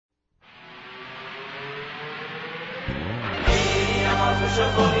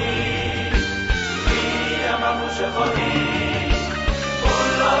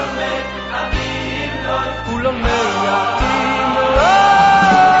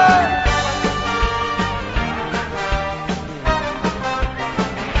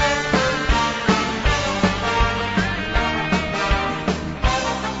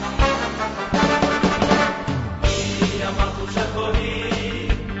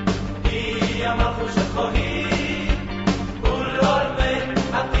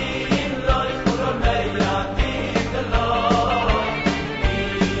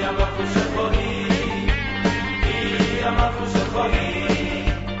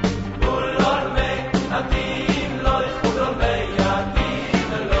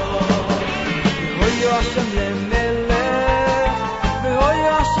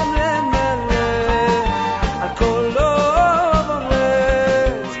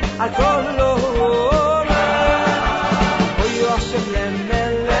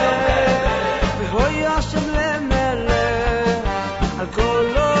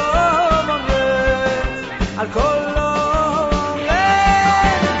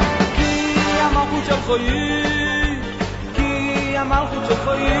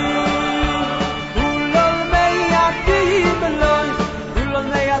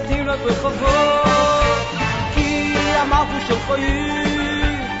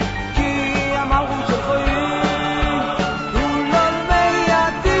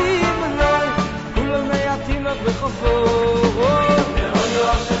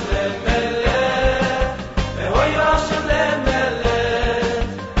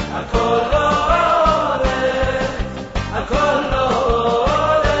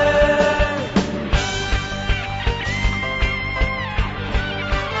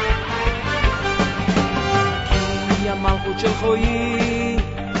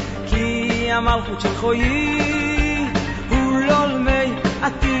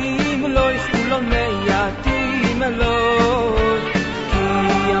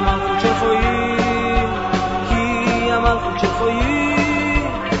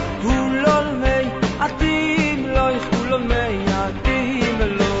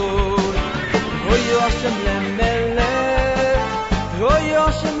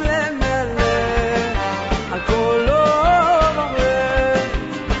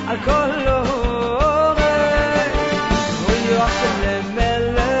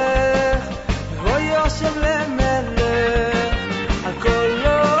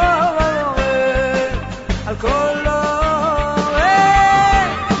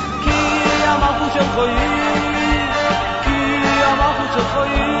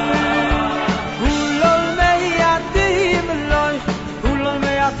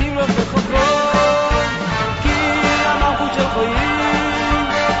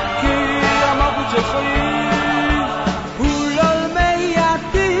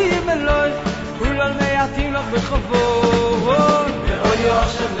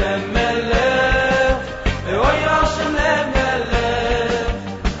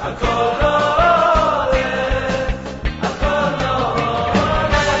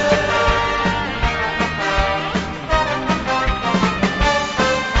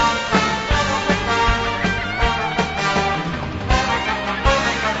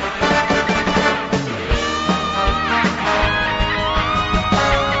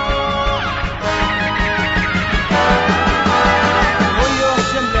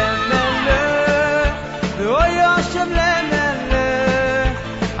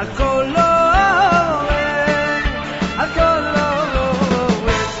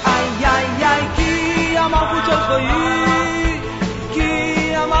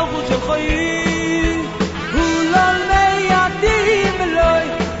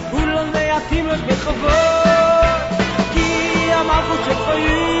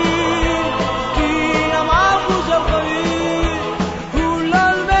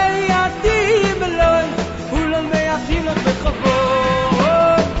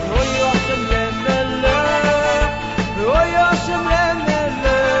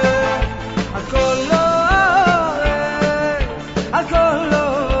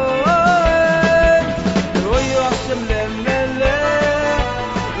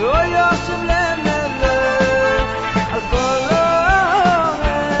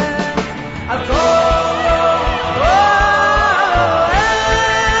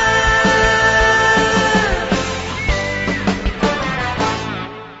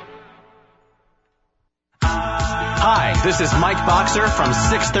This is Mike Boxer from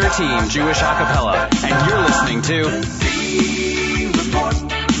 613 Jewish Acapella, and you're listening to Z Report.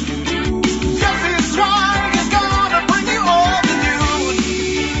 Jesse Swag is gonna bring you all the news.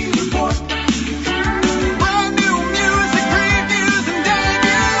 Z Report. Brand new music, previews, and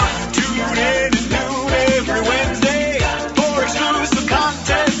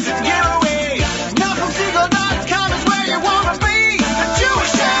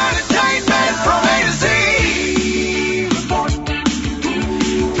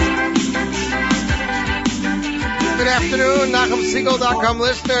NachumSegal.com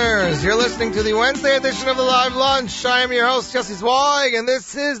listeners, you're listening to the Wednesday edition of the Live Lunch. I am your host, Jesse Zweig, and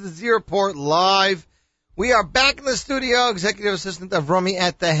this is the Z Report Live. We are back in the studio, Executive Assistant of Rummy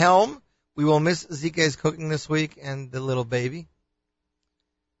at the helm. We will miss ZK's cooking this week and the little baby.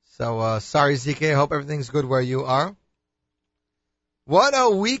 So, sorry ZK, I hope everything's good where you are. What a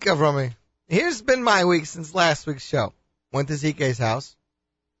week of Rummy. Here's been my week since last week's show. Went to ZK's house.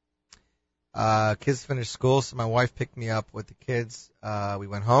 Kids finished school, so my wife picked me up with the kids. We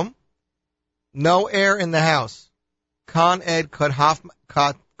went home. No air in the house. Con Ed cut half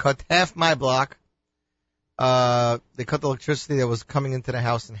my block. They cut the electricity that was coming into the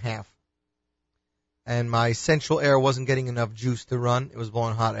house in half. And my central air wasn't getting enough juice to run. It was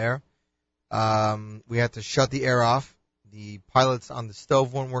blowing hot air. We had to shut the air off. The pilots on the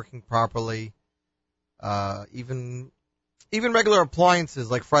stove weren't working properly. Even regular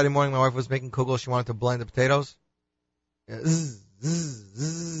appliances, like Friday morning, my wife was making kugel. She wanted to blend the potatoes. Yeah,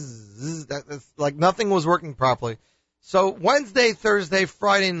 that's like nothing was working properly. So Wednesday, Thursday,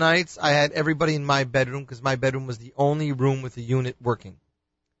 Friday nights, I had everybody in my bedroom because my bedroom was the only room with a unit working.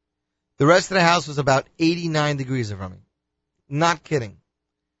 The rest of the house was about 89 degrees of running. Not kidding.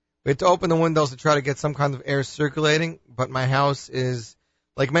 We had to open the windows to try to get some kind of air circulating, but my house is,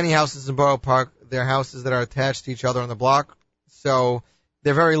 like many houses in Borough Park, they're houses that are attached to each other on the block, so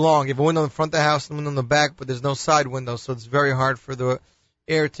they're very long. You have a window in front of the house and a window in the back, but there's no side windows, so it's very hard for the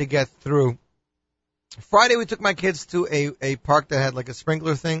air to get through. Friday, we took my kids to a park that had like a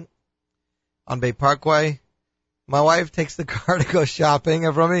sprinkler thing on Bay Parkway. My wife takes the car to go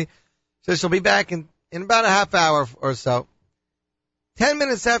shopping from me, so she'll be back in about a half hour or so. 10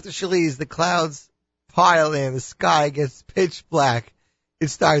 minutes after she leaves, the clouds pile in. The sky gets pitch black. It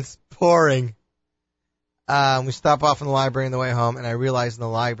starts pouring. We stop off in the library on the way home, and I realized in the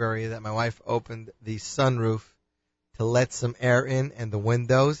library that my wife opened the sunroof to let some air in and the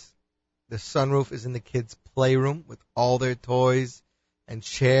windows. The sunroof is in the kids' playroom with all their toys and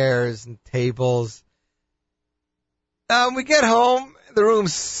chairs and tables. We get home, the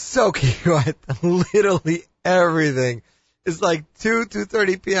room's soaking wet. Literally everything. It's like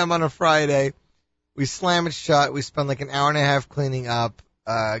 2:30 p.m. on a Friday. We slam it shut. We spend like an hour and a half cleaning up,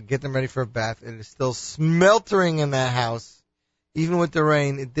 get them ready for a bath. It is still sweltering in that house. Even with the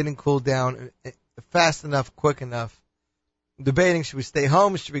rain, it didn't cool down fast enough, quick enough. Debating, should we stay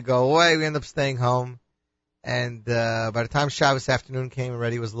home? Should we go away? We end up staying home. And by the time Shabbos afternoon came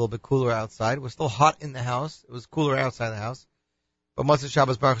already, it was a little bit cooler outside. It was still hot in the house. It was cooler outside the house. But Motzei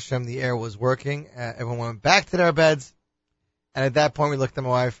Shabbos, Baruch Hashem, the air was working. Everyone went back to their beds. And at that point, we looked at my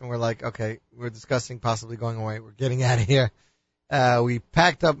wife and we're like, okay, we're discussing possibly going away. We're getting out of here. We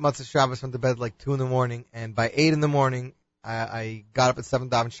packed up Motzei Shabbos, went to bed like 2 in the morning. And by 8 in the morning, I got up at 7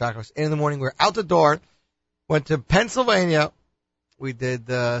 daven shachar. 8 in the morning, we were out the door, went to Pennsylvania. We did,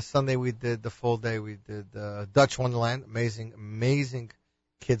 Sunday we did the full day. We did Dutch Wonderland, amazing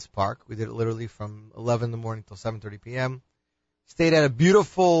kids park. We did it literally from 11 in the morning till 7:30 p.m. Stayed at a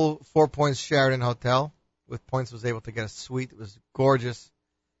beautiful 4 Points Sheraton hotel. With points, was able to get a suite. It was gorgeous.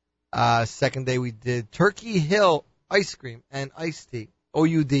 Second day, we did Turkey Hill ice cream and iced tea,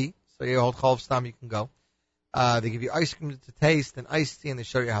 OUD. So you hold Chol Stam, you can go. They give you ice cream to taste and iced tea, and they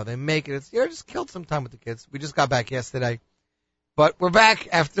show you how they make it. It's, just killed some time with the kids. We just got back yesterday, but we're back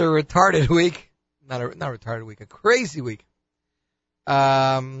after a retarded week. Not a retarded week, a crazy week.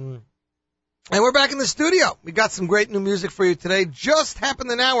 And we're back in the studio. We got some great new music for you today. Just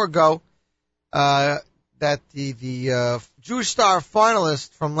happened an hour ago. That the Jewish Star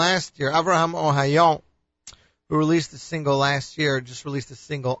finalist from last year, Avraham Ohayon, who released a single last year, just released a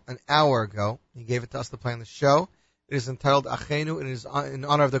single an hour ago. He gave it to us to play on the show. It is entitled Achenu. It is in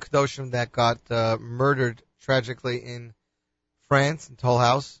honor of the Kedoshim that got murdered tragically in France, in Toll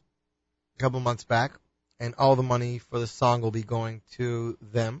House, a couple months back. And all the money for the song will be going to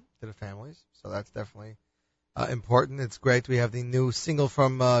them, to the families. So that's definitely important. It's great. We have the new single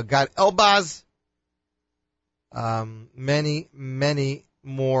from Gad Elbaz. Many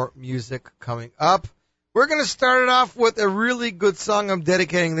more music coming up. We're going to start it off with a really good song. I'm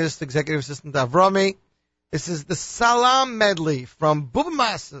dedicating this to Executive Assistant Avrami. This is the Salam medley from Bubba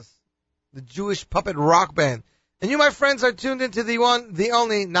Masses, the Jewish puppet rock band. And you, my friends, are tuned into the one, the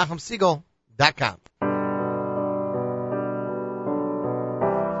only, NachumSegal.com.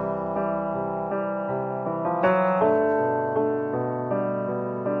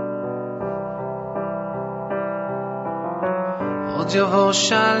 עוד יבוא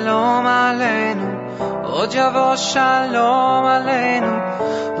שלום עלינו, עוד יבוא שלום עלינו,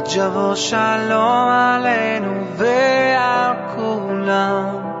 עוד יבוא שלום עלינו ועל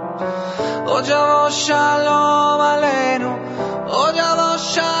כולם. עוד יבוא שלום עלינו, עוד יבוא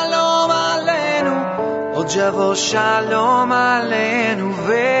שלום עלינו, עוד יבוא שלום עלינו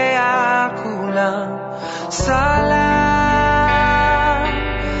ועל כולם. סלאם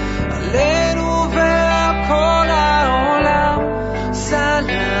עלינו ועל כל העולם.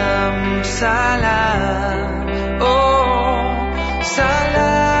 סלאם, סלאם, סלאם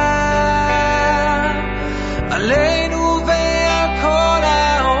עלינו ועל כל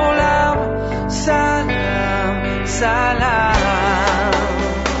העולם. סלאם, סלאם.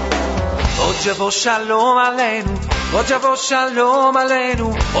 עוד יבוא שלום עלינו, עוד יבוא שלום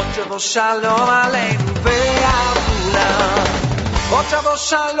עלינו, עוד יבוא שלום עלינו ועל כולם. עוד יבוא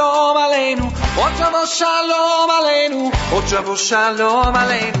שלום עלינו, עוד יבוא שלום עלינו, עוד יבוא שלום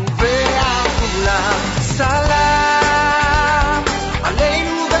עלינו ועל כולם. סלאם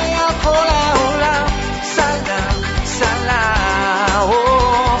עלינו ועל כל העולם. סלאם, סלאם,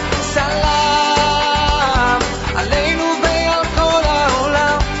 סלאם עלינו ועל כל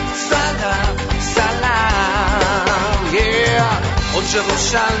העולם. סלאם, סלאם, עוד יבוא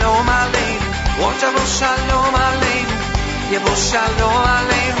שלום עלינו, עוד יבוא שלום עלינו, יבוא שלום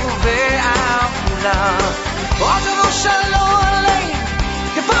עלינו ועל כולם. עוד יבוא שלום עלינו,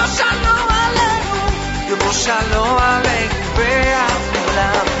 יבוא שלום עלינו, יבוא שלום עלינו ועל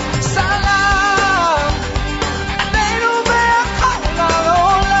כולם. סלאם עלינו ועל כל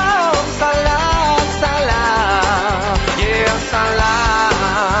העולם. סלאם, סלאם,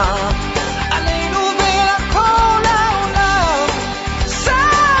 סלאם עלינו ועל כל העולם. סלאם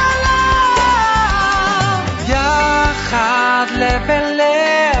יחד לב אל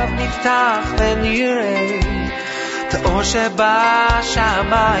לב נפתח ונראה את האור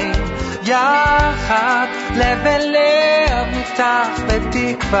שבשמיים. יחד לב אל לב נפתח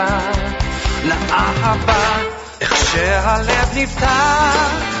בתקווה לאהבה. איך שהלב נפתח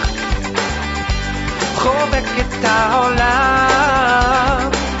חובק את העולם,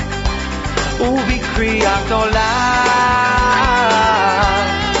 ובקריאה גדולה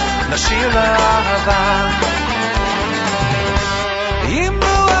נשיר לאהבה.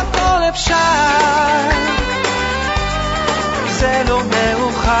 אמרו הכל אפשר, זה לא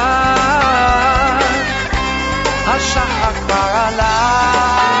מאוחר, השחר כבר עלה,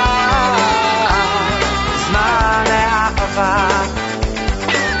 זמן לאהבה.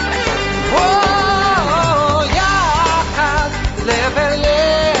 יחד לב אל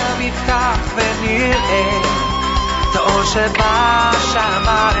לב נפתח ונראה את האור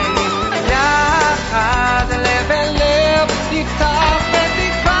שבשמיים. יחד לב אל לב נפתח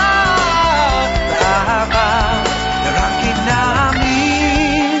בתקווה לאהבה. רק אם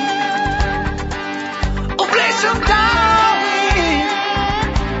נאמין ובלי שום תאמין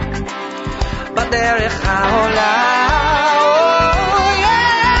בדרך העולה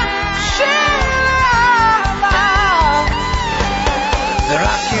שלמה.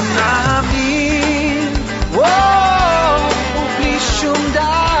 ורק אם נאמין ובלי שום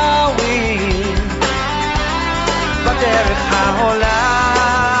דאווין בדרך העולה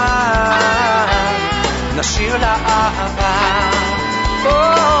נשיר לאהבה.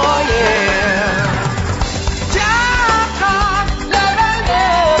 יחד לב אל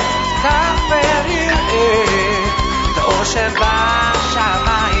לב כך ונראה את האור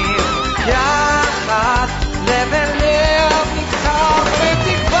שבשמיים. יחד לב אל לב נפתח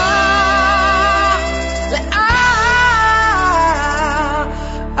בתקווה לאהבה.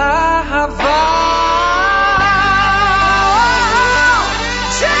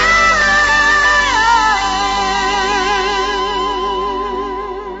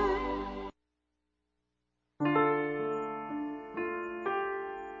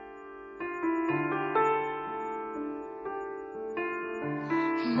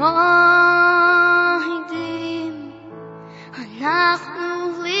 מועדים אנחנו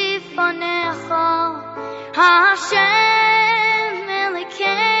לפניך, השם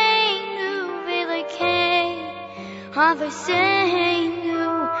אלוקינו ואלוקי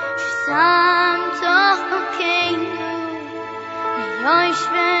אבותינו ששמת חוקינו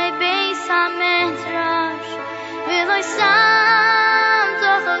ויושבי בית המדרש ולא שמת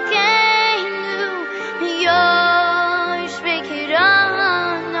חוקינו ויושבי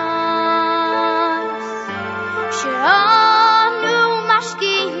קרנות שאנו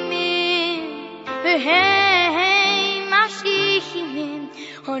משכימים והם משכימים.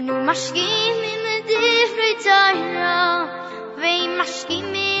 אנו משכימים לדברי תורה והם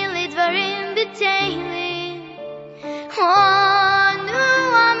משכימים לדברים בטלים. אנו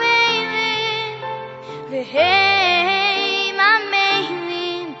עמלים והם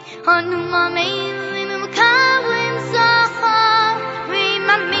עמלים. אנו עמלים ומקבלים שכר והם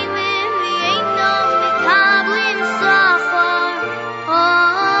עמלים ואינם מקבלים שכר.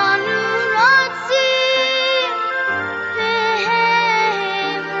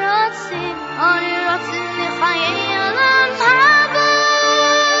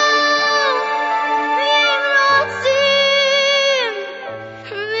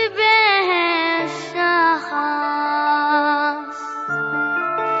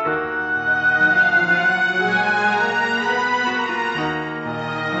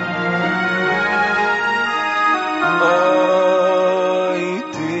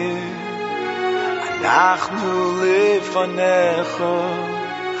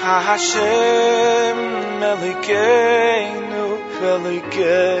 lefanecha Hashem Melikeinu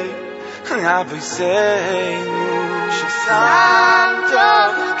Velikei Aviseinu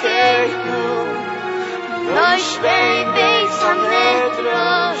Shesamtokeinu Loishvei Beis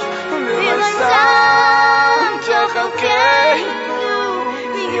HaMedrash V'losamtokeinu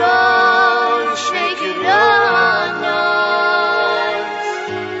V'yoshvei Kironos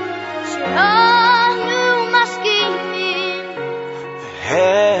She'anu Maskimim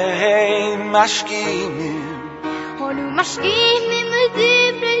Hey Mashkimim Onu Maskimim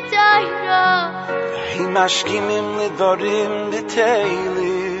L'divrei Torah Hey Mashkimim L'dvarim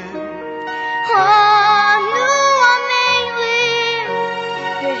B'teilim Onu Amelim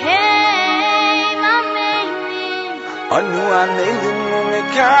V'hem Amelim Anu amelim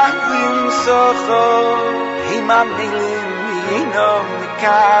u'mekavlim socho Him amelim v'yinom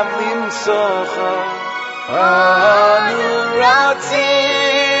mekavlim socho Anu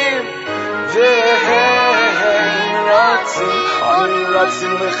ratzim v'hem ratzim Anu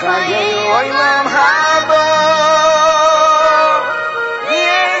ratzim l'chayei olam haba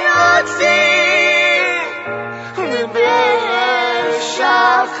V'yein ratzim l'ber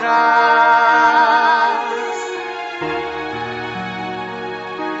shachas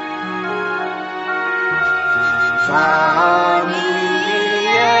Fani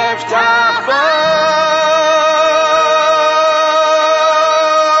yeftach b'av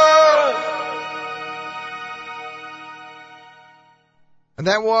And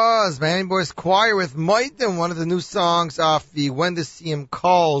that was Miami Boys Choir with Moidim, one of the new songs off the When the CM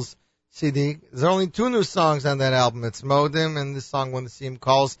Calls CD. There are only 2 new songs on that album. It's Modim and this song When the CM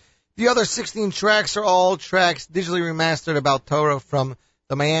Calls. The other 16 tracks are all tracks digitally remastered about Torah from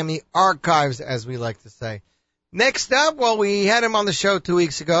the Miami archives, as we like to say. Next up, well, we had him on the show 2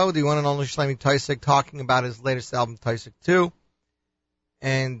 weeks ago, the one and only Shlomi Taisik, talking about his latest album, Taisik 2.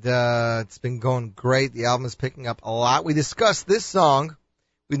 And it's been going great. The album is picking up a lot. We discussed this song.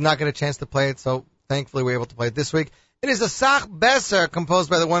 We did not get a chance to play it, so thankfully we were able to play it this week. It is a Sach Besser composed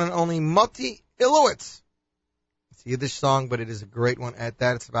by the one and only Moti Ilowitz. It's a Yiddish song, but it is a great one at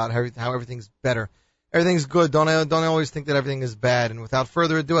that. It's about how everything's better. Everything's good. Don't always think that everything is bad. And without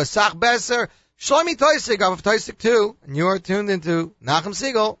further ado, a Sach Besser, Shlomi Taisik off of Taisik 2, and you are tuned into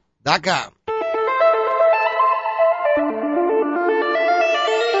NachumSiegel.com.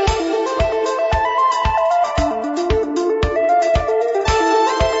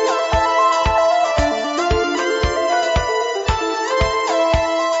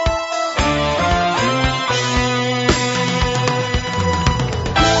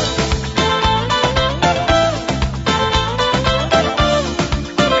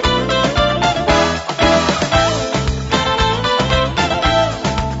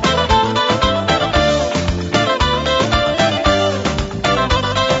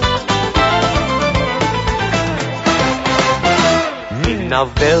 Na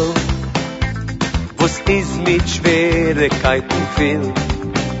Welt, wo's is mit Schwierigkeiten viel.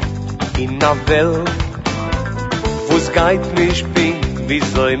 In na Welt, wo's geht mich bin, wie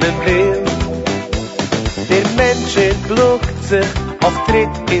soll man will. Der Mensch entbluckt sich auf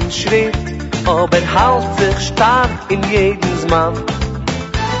Tritt in Schritt, aber hält sich stark in jedens Mann.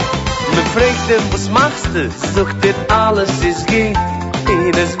 Man fragt ihn, was machst du? Sucht dir alles ist geht,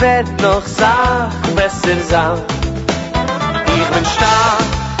 und es wird noch Sach besser sein. Ich bin stark,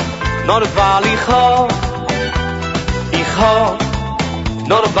 nur weil ich hab,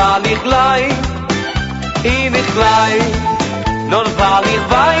 nur weil ich leid, und ich leid, nur weil ich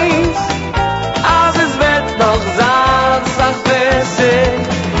weiß, als es wird noch sein, sag besser.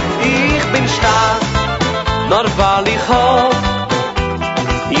 Ich bin stark, nur weil ich hab,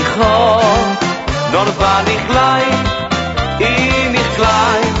 nur weil ich leid, und ich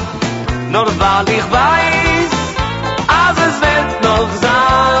leid, nur weil ich weiß, als es wird noch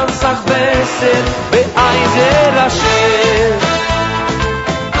sein, sag besser, beeiser Hashem.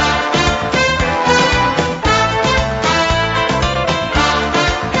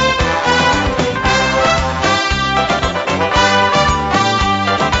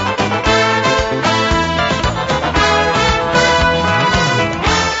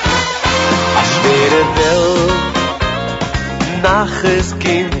 A schwere Welt, nach es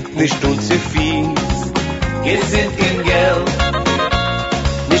Kind, nicht zu viel. Wir sind in Geld,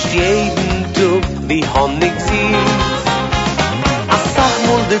 nicht jeden Tag wie Honig sieht. Als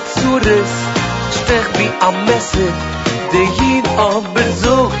Sachmul der Zures, stech wie am Messer, der Jid auch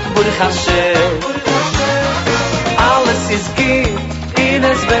besucht, Baruch Hashem. Alles ist gut, und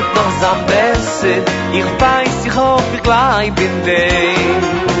es wird noch sein besser, ich weiß, ich hoffe, ich bleib in dem.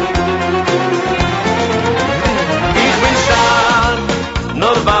 Ich bin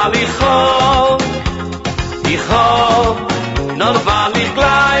weil ich hoff, nur weil ich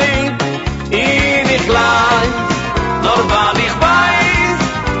klein, ich klein, nur weil ich weiß,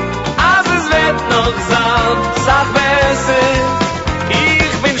 als es wird noch sein, sag besser,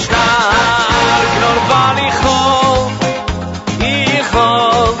 ich bin stark, nur weil ich hoff,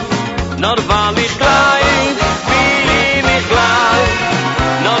 nur weil ich klein, bin ich klein,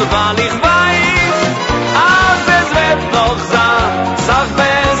 nur weil ich weiß, als es wird noch sein, sag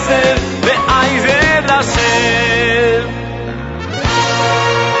besser, beeise das Schiff.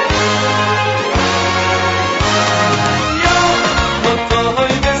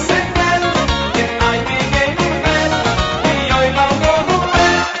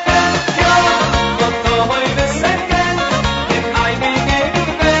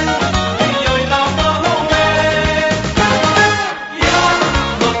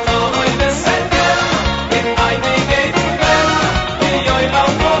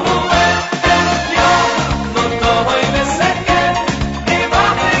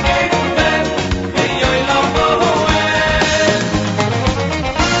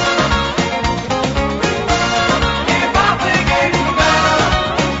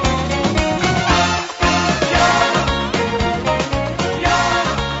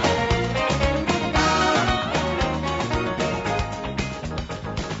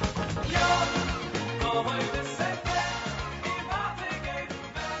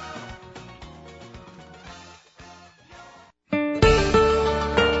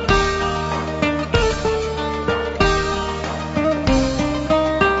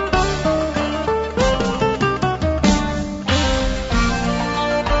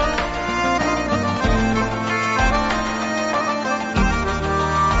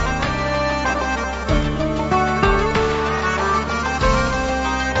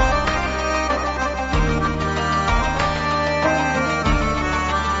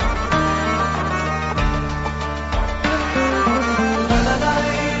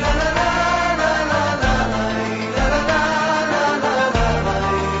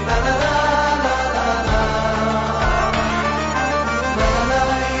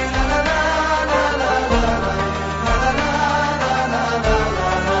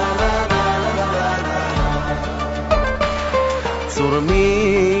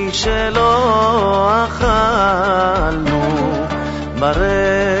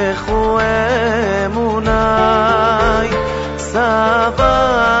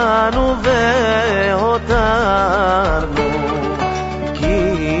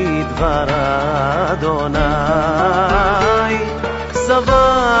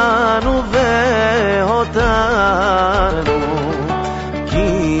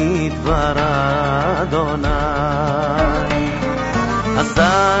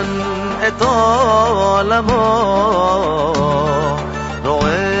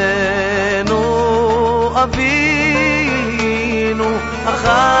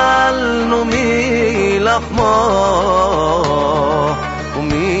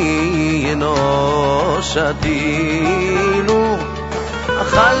 שתינו,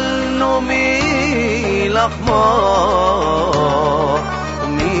 אכלנו מלחמו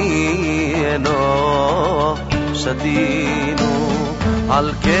ומעינו שתינו,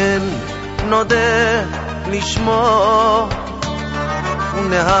 על כן נודה לשמו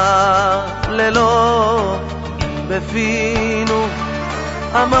ונהללו בפינו,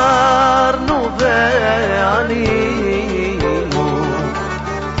 אמרנו וענינו,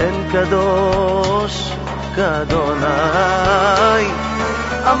 אין קדוש כאדוני,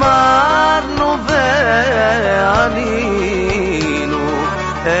 אמרנו וענינו,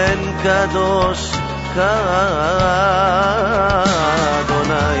 אין קדוש כאדוני.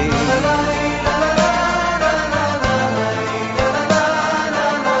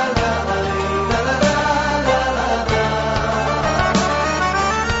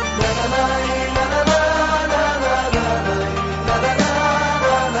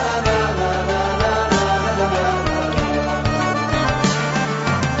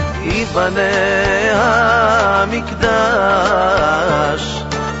 בני המקדש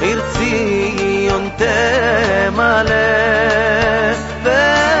עיר ציון תמלא,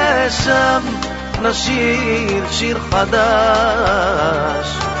 ושם נשיר שיר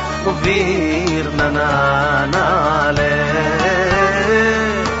חדש וביר נעלה,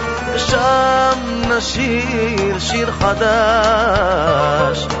 ושם נשיר שיר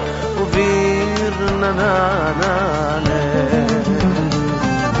חדש וביר נעלה.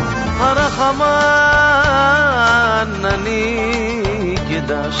 הרחמן אני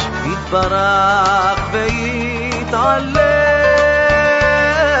קדש יתברך ויתעלה,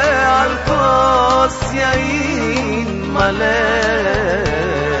 על כוס יין מלא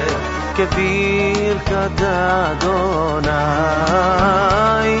כברכת אדוני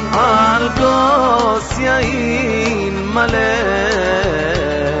על כוס יין מלא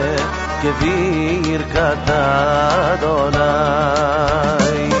כברכת אדוני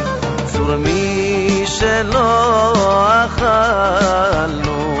צור מי שלא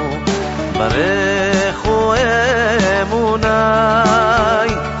אכלנו ברכו אמוני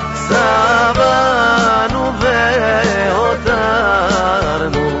סבנו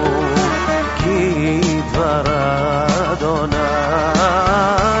והותרנו כי דבר אדוני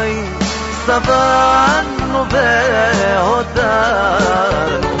סבנו והותרנו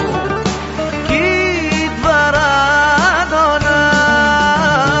כי דבר אדוני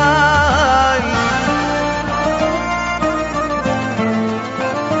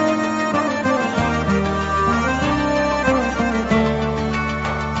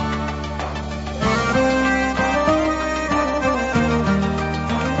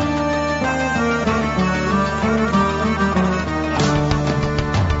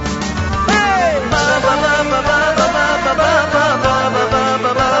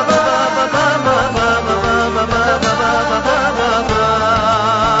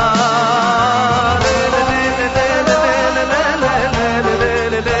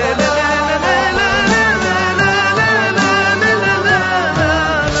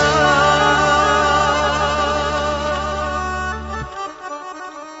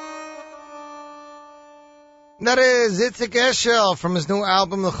That is Itzik Eshel from his new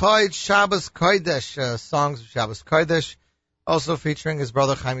album, L'Choid Shabbos Kodesh, songs of Shabbos Kodesh, also featuring his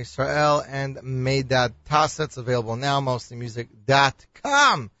brother Chaim Yisrael and Meidat Tasa. It's available now,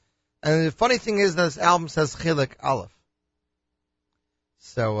 mostlymusic.com. And the funny thing is that this album says Chilik Aleph.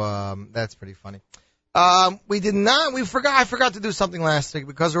 So, that's pretty funny. I forgot to do something last week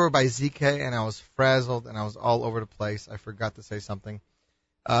because we were by ZK and I was frazzled and I was all over the place. I forgot to say something.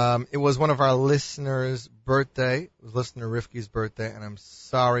 It was one of our listeners' birthday. It was listener Rifki's birthday, and I'm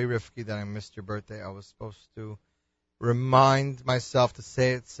sorry, Rifki, that I missed your birthday. I was supposed to remind myself to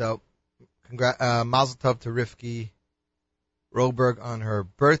say it, so mazel tov to Rifki Roberg on her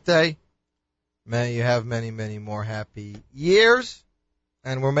birthday. May you have many, many more happy years,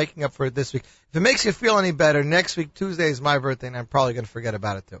 and we're making up for it this week. If it makes you feel any better, next week, Tuesday, is my birthday, and I'm probably going to forget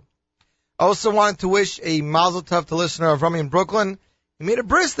about it, too. I also wanted to wish a mazel tov to listener of Rami in Brooklyn. He made a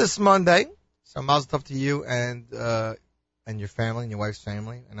bris this Monday, so mazel tov to you and your family and your wife's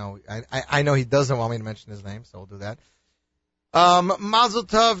family. I know he doesn't want me to mention his name, so we'll do that. Mazel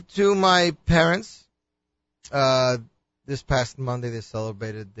tov to my parents. This past Monday they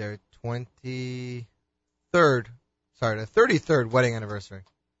celebrated their 33rd wedding anniversary.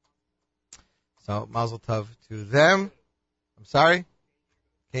 So mazel tov to them. I'm sorry,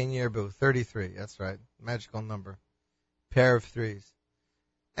 Ken Yerbu, 33. That's right, magical number, pair of threes.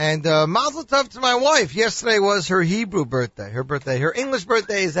 And mazel tov to my wife. Yesterday was her Hebrew birthday. Her English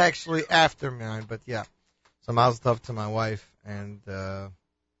birthday is actually after mine, but yeah. So mazel tov to my wife, and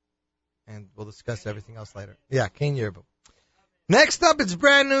we'll discuss everything else later. Yeah, Ken Yerbu. Next up, it's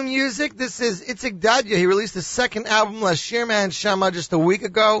brand new music. This is Itzik Dadya. He released his second album, Lashir Man Shama, just a week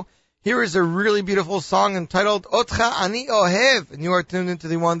ago. Here is a really beautiful song entitled Otcha Ani Ohev, and you are tuned into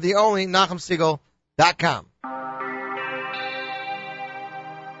the one, the only, NachumSiegel.com.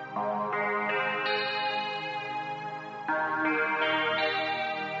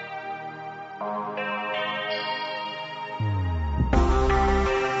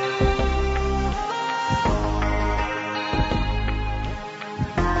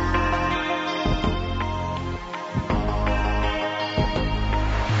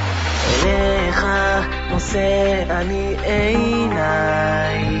 אני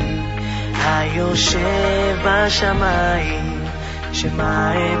עיניי היושב בשמיים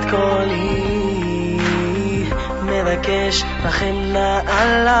שמע את קולי מבקש רחמנה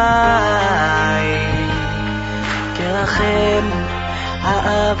עליי כרחם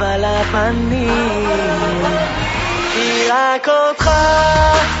האב על הפנים כי רק אותך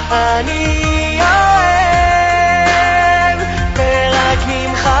אני אוהב ורק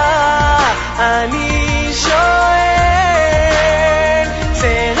ממך אני שואל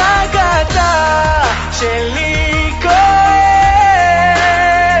זה רק אתה שלי כואב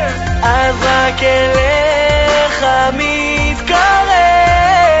אז רק אליך מתקרב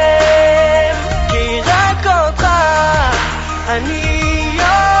כי רק אותך אני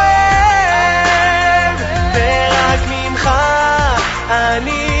אוהב ורק ממך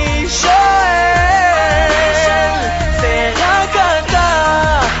אני שואל זה רק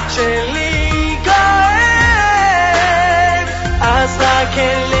אתה שלי רק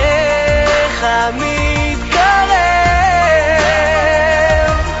אליך מתקרב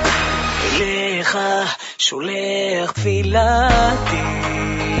שולח תפילתי,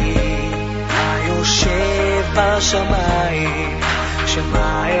 היושב בשמיים,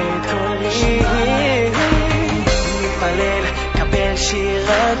 שמע את קולי, מתפלל, קבל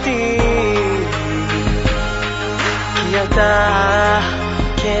שירתי, כי אתה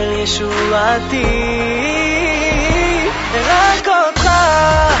כל ישועתי, רק אותך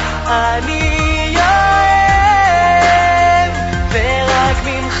אני אוהב, ורק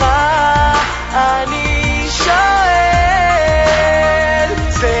ממך אני שואל,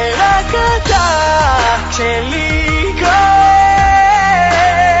 זה רק אתה שלי כואב,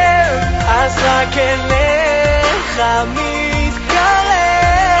 אז רק אליך מתקרב,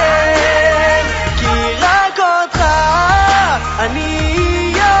 כי רק אותך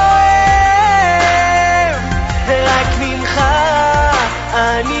אני אוהב, ורק ממך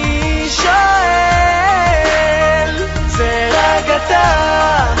אני שואל, זה רק אתה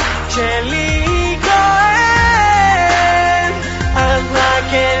שלי כואב, אז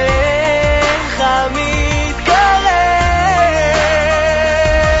רק אליך מתקרב.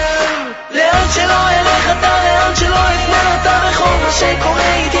 לאן שלא אלך אתה, לאן שלא אפנה אתה, וכל מה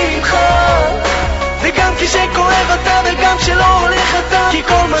שקורה איתי ממך, וגם כשכואב אתה וגם כשלא הולך אתה, כי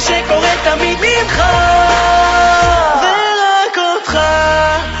כל מה שקורה תמיד ממך, ורק אותך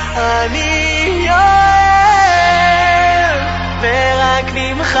אני אוהב, ורק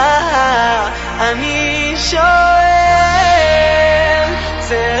ממך אני שואל,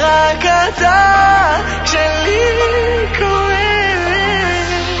 זה רק אתה כשלי כואב,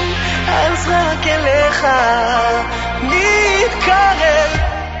 אז רק אליך נתקרב.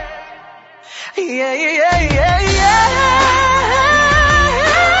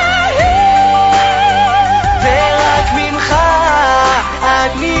 ורק ממך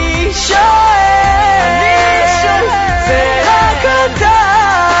אני שואל, זה רק אתה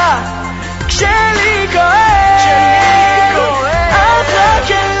כשלי כואב, אז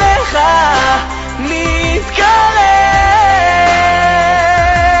רק אליך מתקרב,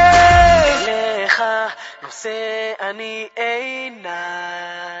 אליך נושא אני עיניי.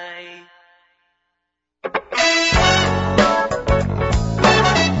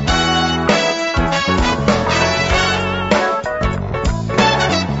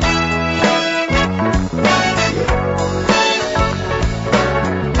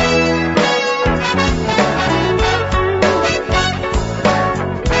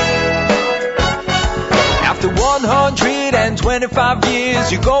 After 125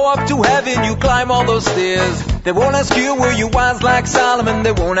 years, you go up to heaven, you climb all those stairs. They won't ask you were you wise like Solomon,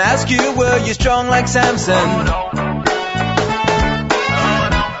 they won't ask you were you strong like Samson.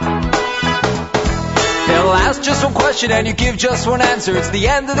 They'll ask just one question and you give just one answer. It's the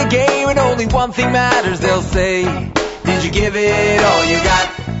end of the game and only one thing matters. They'll say, did you give it all you got?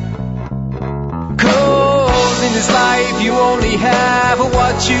 'Cause in this life you only have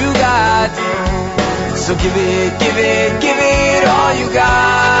what you got. So give it, give it, give it all you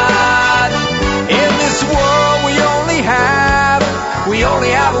got. In this world we only have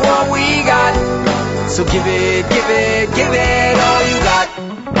what we got. So give it, give it, give it all you got.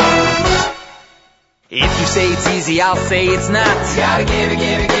 If you say it's easy, I'll say it's not. You gotta give it,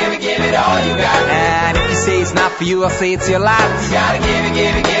 give it, give it, give it all you got. And if you say it's not for you, I'll say it's your lot. You gotta give it,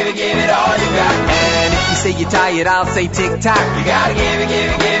 give it, give it, give it all you got. And if you say you're tired, I'll say tick-tock. You gotta give it, give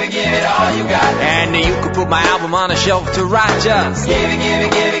it, give it, give it all you got. And you could put my album on a shelf to rot just. Give it, give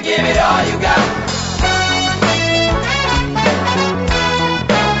it, give it, give it all you got.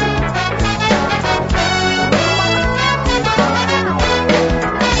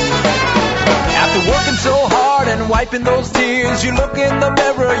 Working so hard and wiping those tears, you look in the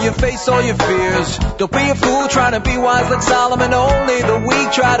mirror, you face all your fears. Don't be a fool trying to be wise like Solomon. Only the weak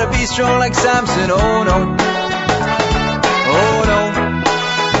try to be strong like Samson. Oh no, oh no.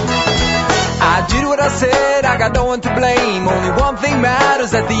 I did what I said, I got no one to blame. Only one thing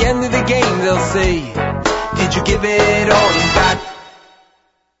matters at the end of the game. They'll say, did you give it all you got?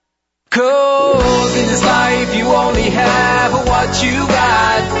 'Cause in this life you only have what you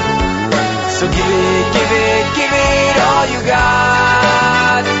got. So give it, give it, give it all you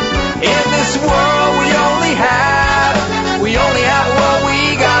got. In this world we only have what we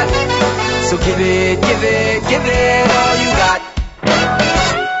got. So give it, give it, give it all you got.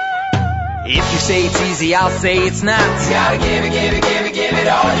 If you say it's easy, I'll say it's not. You gotta give it, give it, give it, give it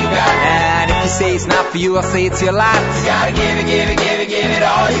all you got. And if you say it's not for you, I'll say it's your lot. You gotta give it, give it, give it, give it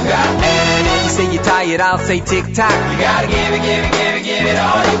all you got. And if you say you're tired, I'll say tick-tock. You gotta give it, give it, give it, give it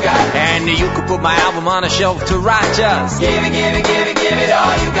all you got. And you could put my album on a shelf to rot just. Give it, give it, give it, give it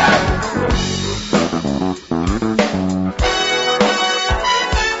all you got.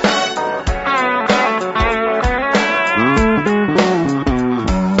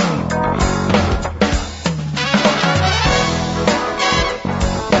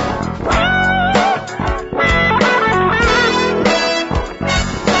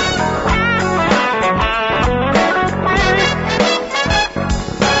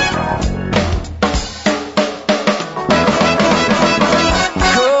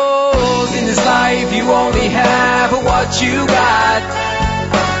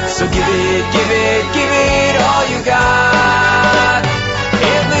 So give it, give it, give it all you got.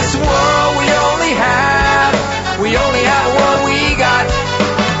 In this world we only have what we got.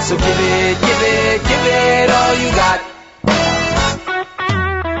 So give it, give it, give it all you got.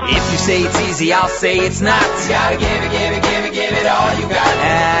 If you say it's easy, I'll say it's not. You gotta give it, give it, give it, give it all you got.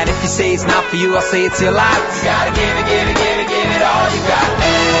 And if you say it's not for you, I'll say it's your lot. You gotta give it, give it, give it, give it all you got.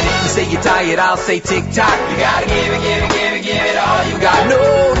 And if you say you're tired, I'll say tick-tock. You gotta give it, give it, give it, give it all you got.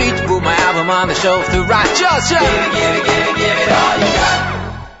 No need to put my album on the shelf to write. Just give it, give it, give it, give it all you got.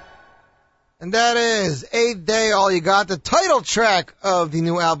 And that is 8 Day All You Got, the title track of the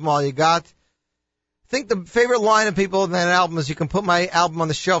new album All You Got. I think the favorite line of people in that album is you can put my album on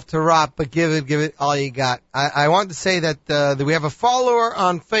the shelf to rot, but give it all you got. I wanted to say that we have a follower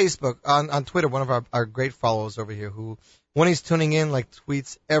on Facebook, on Twitter, one of our great followers over here, who, when he's tuning in, like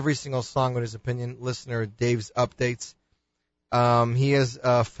tweets every single song with his opinion, listener Dave's Updates. He has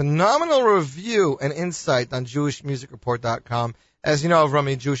a phenomenal review and insight on JewishMusicReport.com. As you know,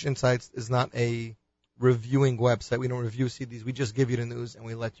 Rummy, Jewish Insights is not a reviewing website. We don't review CDs. We just give you the news and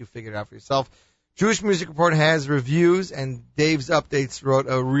we let you figure it out for yourself. Jewish Music Report has reviews, and Dave's Updates wrote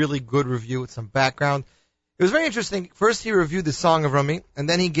a really good review with some background. It was very interesting. First, he reviewed the song of Rummy, and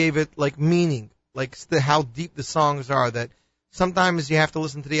then he gave it like meaning, like how deep the songs are. That sometimes you have to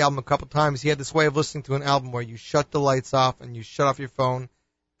listen to the album a couple times. He had this way of listening to an album where you shut the lights off and you shut off your phone,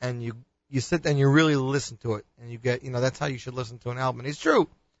 and you sit there and you really listen to it, and you get, that's how you should listen to an album. And it's true.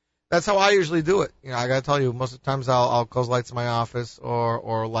 That's how I usually do it. I gotta tell you, most of the times I'll close lights in my office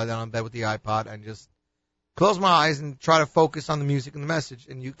or lie down in bed with the iPod and just close my eyes and try to focus on the music and the message,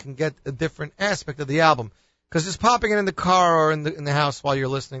 and you can get a different aspect of the album. Because just popping it in the car or in the house while you're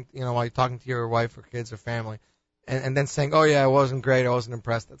listening, while you're talking to your wife or kids or family, and then saying, oh yeah, it wasn't great, I wasn't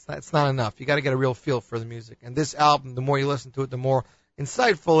impressed. It's not enough. You gotta get a real feel for the music. And this album, the more you listen to it, the more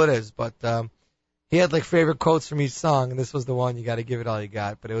insightful it is. But he had like favorite quotes from each song, and this was the one. You got to give it all you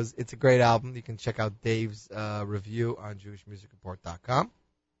got. But it's a great album. You can check out Dave's review on JewishMusicReport.com.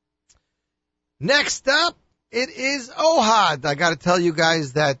 Next up, it is Ohad. I got to tell you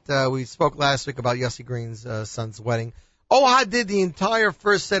guys that we spoke last week about Yossi Green's son's wedding. Ohad did the entire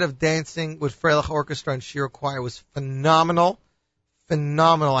first set of dancing with Freilich Orchestra and Shir Choir. It was phenomenal,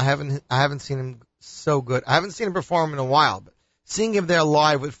 phenomenal. I haven't seen him so good. I haven't seen him perform in a while, but seeing him there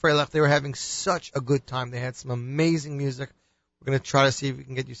live with Freilich, they were having such a good time. They had some amazing music. We're going to try to see if we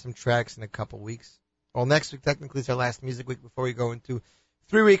can get you some tracks in a couple weeks. Well, next week technically is our last music week before we go into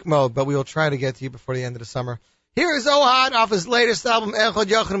 3-week mode, but we will try to get to you before the end of the summer. Here is Ohad off his latest album, Echad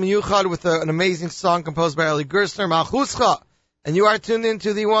Yachad Miyuchad, with an amazing song composed by Eli Gerstner, Malchuscha. And you are tuned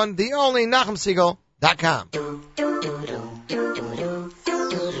into the one, the only, NachumSiegel.com.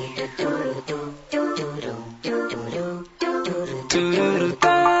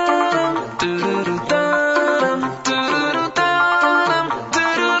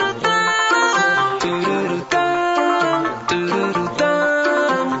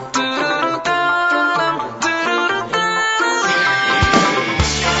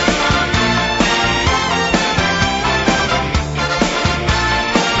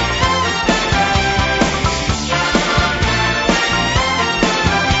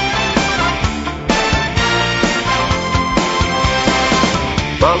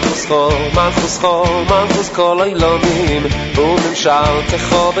 Malchus kol oilomim וממשלתך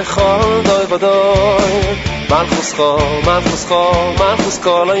בכל דוי ודוי Malchus kol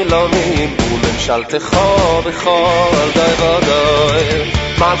oilomim וממשלתך בכל דוי ודוי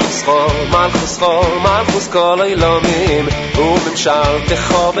Malchus kol oilomim וממשלתך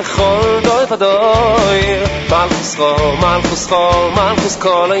בכל דוי ודוי Malchus kol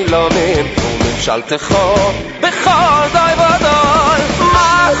oilomim וממשלתך בכל דוי ודוי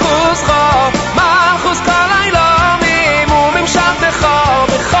Malchus kol oilomim וממשלתך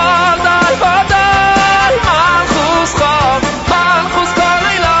בכל דוי ודוי Malchus kol oilomim וממשלתך בכל דוי ודוי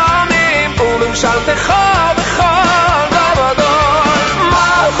Malchus kol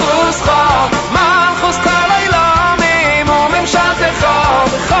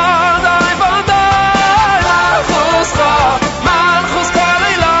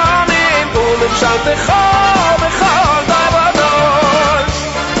oilomim וממשלתך בכל דוי ודוי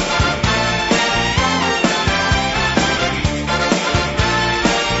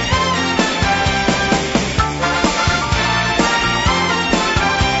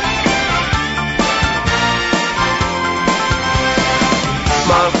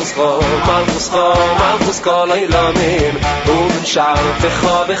Malchus kol oilomim וממשלתך בכל דוי ודוי Malchus kol oilomim וממשלתך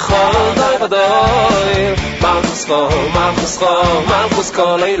בכל דוי ודוי Malchus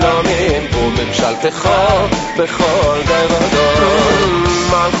kol oilomim וממשלתך בכל דוי ודוי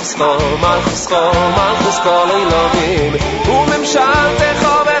Malchus מלכוס כל אילומים וממשלתך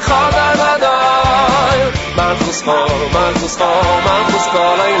בכל דבדוי מלכוס כל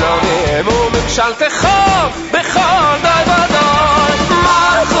אילומים וממשלתך בכל דבדוי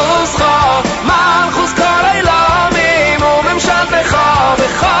מלכוס כל אילומים וממשלתך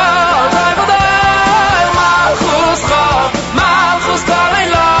בכל דבדוי מלכוס כל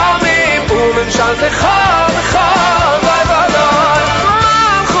אילומים וממשלתך בכל דבדוי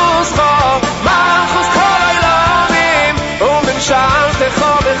מלכוס כל אילומים וממשלתך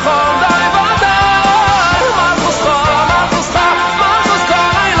בכל דבדוי מלכוס כל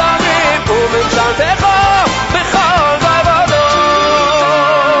אילומים וממשלתך בכל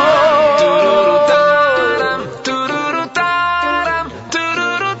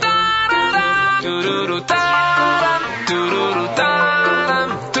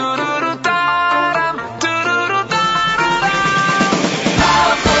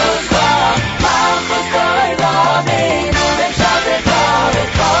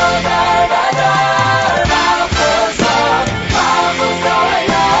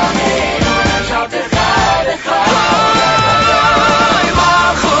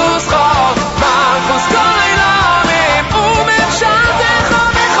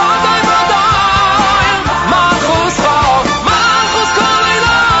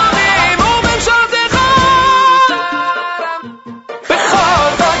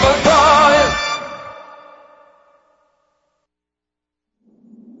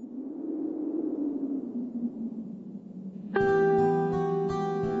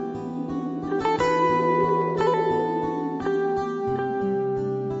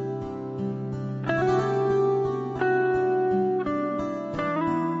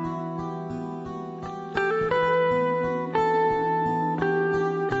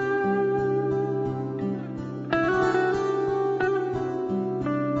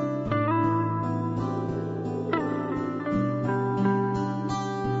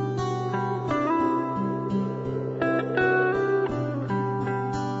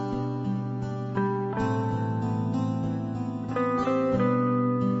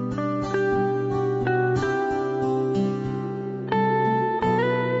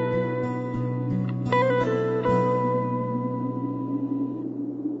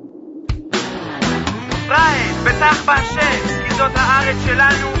בטח בהשם, כי זאת הארץ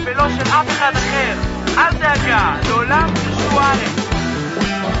שלנו ולא של אף אחד אחר. אל דאגה, לעולם תשבו הארץ.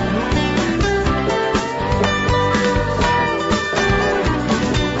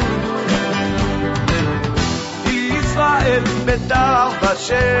 ישראל בטח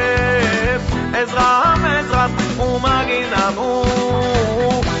בשם, עזרם עזרת ומגן עמו.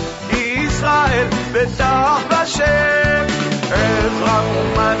 ישראל בטח בשם, עזרם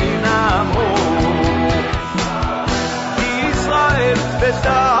ומגן עמו. ישראל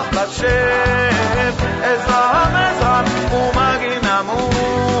בטח בשם, עזרם עזרת ומגן עמו.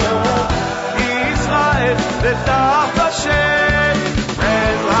 ישראל בטח בשם,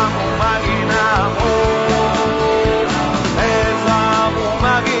 עזרם ומגן עמו.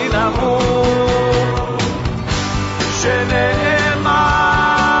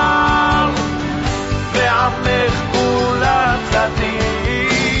 שנאמר ועמך כולה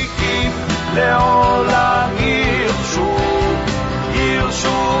צדיקים לעולם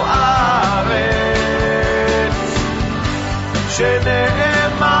ירשו הארץ.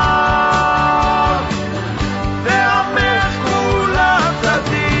 שנאמר ועמך כולה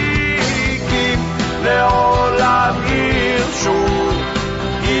צדיקים לעולם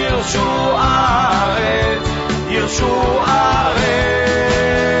ירשו הארץ, ירשו הארץ.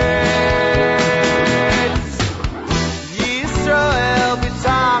 ישראל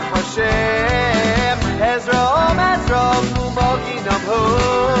בטח בשם, עזרם ומגן עמו.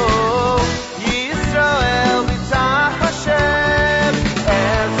 ישראל בטח בשם,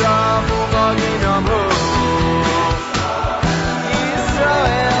 עזרם ומגן עמו.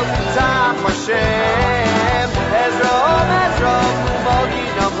 ישראל בטח בשם, עזרם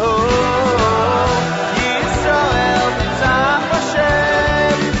ומגן עמו. ישראל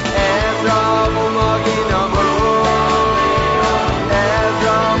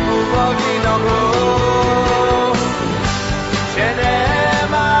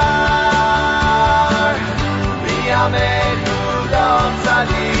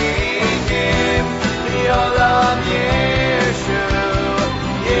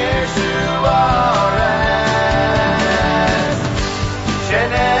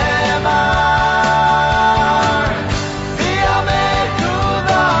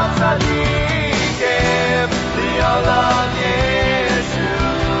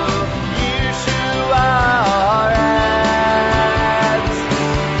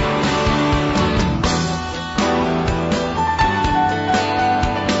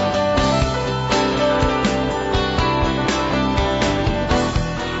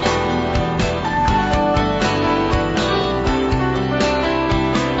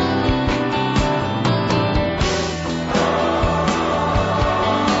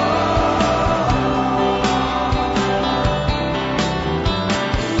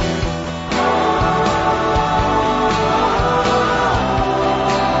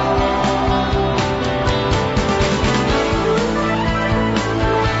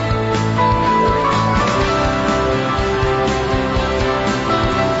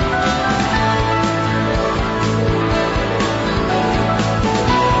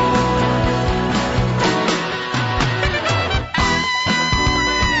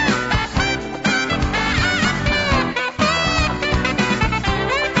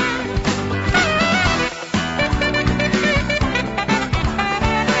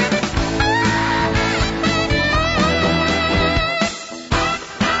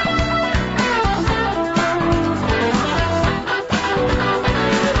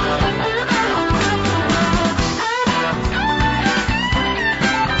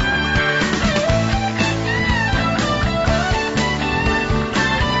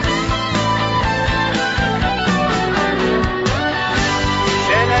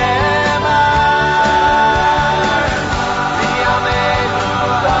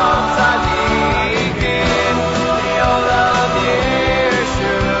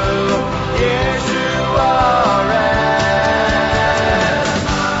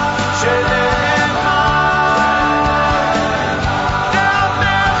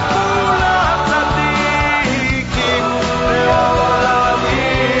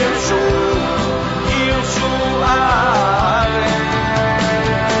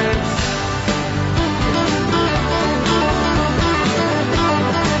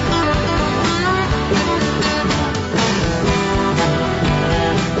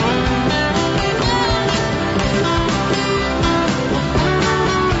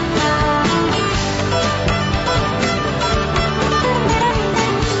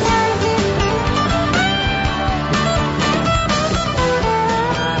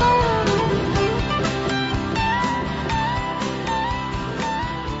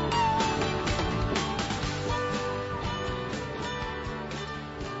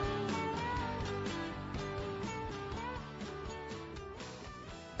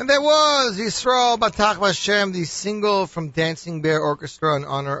And there was Yisrael Batach Vashem, the single from Dancing Bear Orchestra in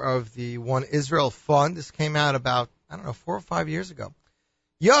honor of the One Israel Fund. This came out about, 4 or 5 years ago.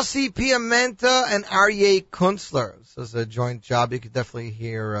 Yossi Piamenta and Aryeh Kunstler. This is a joint job. You could definitely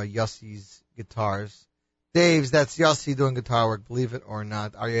hear Yossi's guitars. Dave's, that's Yossi doing guitar work, believe it or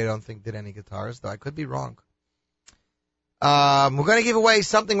not. Aryeh, I don't think, did any guitars, though I could be wrong. We're going to give away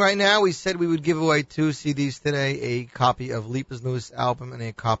something right now. We said we would give away 2 CDs today, a copy of Lipa's newest album and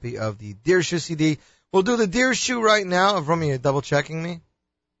a copy of the Dirshu CD. We'll do the Dirshu right now. Rumi, you're double checking me?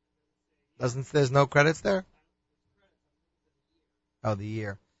 There's no credits there? Oh, the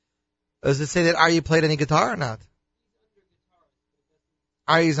year. Does it say that Aryeh played any guitar or not?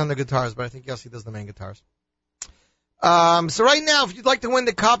 Aryeh's on the guitars, but I think Yossi does the main guitars. So right now, if you'd like to win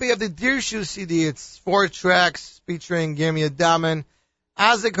the copy of the Dirshu CD, it's 4 tracks featuring Yirmiyah Daman,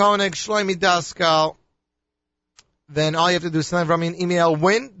 Isaac Honig, Shlomi Daskal. Then all you have to do is send me an email,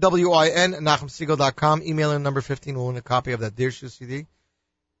 win, W-I-N, NachumSiegel.com. Email in number 15 will win a copy of that Dirshu CD.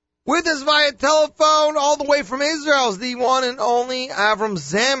 With us via telephone, all the way from Israel, is the one and only Avram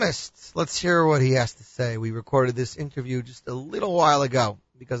Zamist. Let's hear what he has to say. We recorded this interview just a little while ago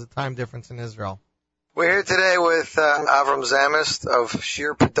because of time difference in Israel. We're here today with Avram Zamist of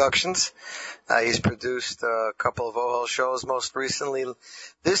Sheer Productions. He's produced a couple of OHEL shows, most recently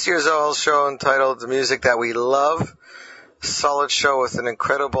this year's OHEL show entitled The Music That We Love. Solid show with an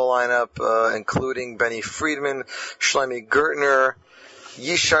incredible lineup, including Benny Friedman, Shlomi Gertner,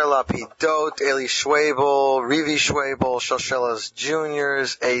 Yishai Lapidot, Eli Schwebel, Rivi Schwebel, Shalshelas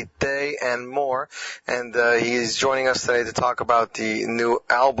Juniors, Eight Day, and more. And he's joining us today to talk about the new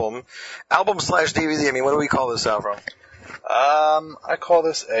album. Album/DVD, I mean, what do we call this, Avram? I call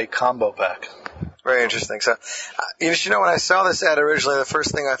this a combo pack. Very interesting. So, when I saw this ad originally, the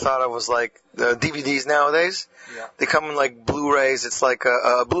first thing I thought of was like the DVDs nowadays. Yeah. They come in like Blu-rays. It's like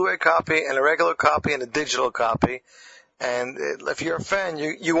a Blu-ray copy and a regular copy and a digital copy. And if you're a fan,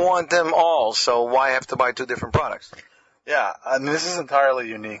 you want them all, so why have to buy 2 different products? Yeah, I mean, this is entirely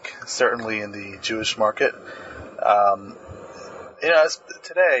unique, certainly in the Jewish market.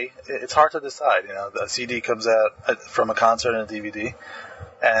 Today, it's hard to decide. The CD comes out from a concert and a DVD,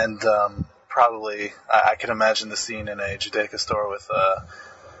 and probably I can imagine the scene in a Judaica store with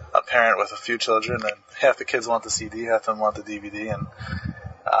a parent with a few children, and half the kids want the CD, half of them want the DVD, and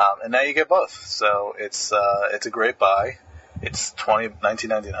now you get both. So it's a great buy. It's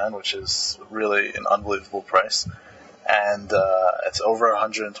 $19.99, which is really an unbelievable price. And it's over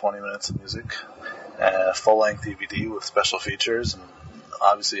 120 minutes of music, and a full-length DVD with special features. And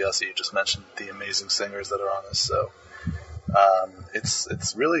obviously, Yossi, you just mentioned the amazing singers that are on this. So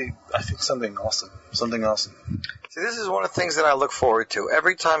it's really, I think, something awesome. See, this is one of the things that I look forward to.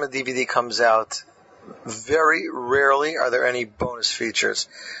 Every time a DVD comes out, very rarely are there any bonus features.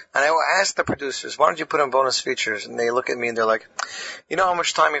 And I will ask the producers, why don't you put in bonus features? And they look at me and they're like, you know how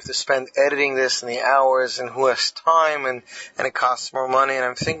much time you have to spend editing this and the hours and who has time and it costs more money. And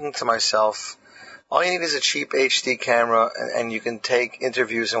I'm thinking to myself, all you need is a cheap HD camera and you can take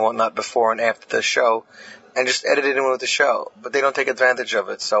interviews and whatnot before and after the show and just edit it in with the show. But they don't take advantage of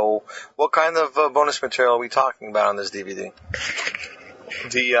it. So what kind of bonus material are we talking about on this DVD?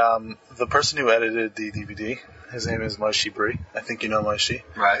 The person who edited the DVD, his name is Moshe Brie. I think you know Moshe.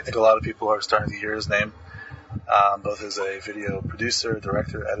 Right. I think a lot of people are starting to hear his name, both as a video producer,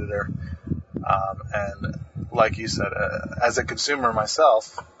 director, editor. And like you said, as a consumer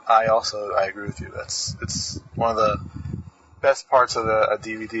myself, I agree with you. It's one of the best parts of a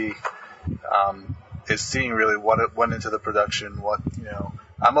DVD, is seeing really what went into the production,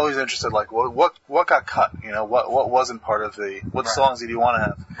 I'm always interested, like, what got cut? What wasn't part of what songs did you want to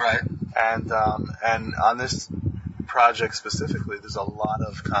have? Right. And on this project specifically, there's a lot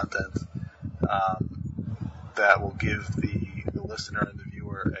of content that will give the listener and the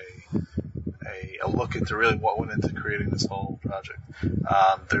viewer a look into really what went into creating this whole project.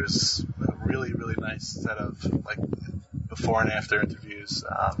 There's a really, really nice set of like before and after interviews.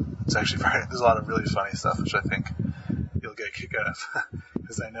 It's actually there's a lot of really funny stuff, which I think you'll get a kick out of.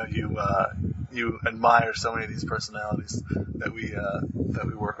 Because I know you admire so many of these personalities that we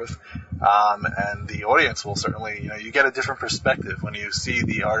work with, and the audience will certainly, you get a different perspective when you see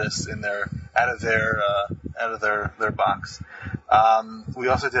the artists out of their box. We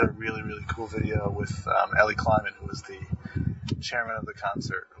also did a really, really cool video with Eli Kleiman, who was the chairman of the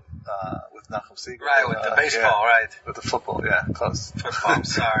concert with Nachum Siegel. Right, with the baseball, right. With the football, yeah, close. Football,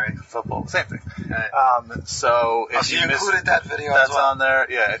 sorry. Football, same thing. Right. So if you included that video that's as well? on there.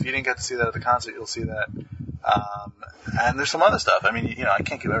 Yeah, if you didn't get to see that at the concert, you'll see that. And there's some other stuff. I mean, you know, I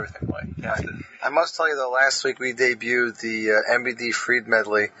can't give everything away. You have to. I must tell you, though, last week we debuted the MBD Fried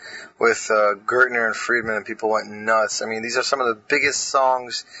medley with Gertner and Friedman, and people went nuts. I mean, these are some of the biggest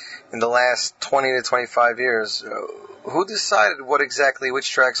songs in the last 20 to 25 years. Who decided which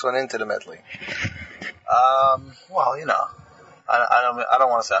tracks went into the medley? Well, you know, I don't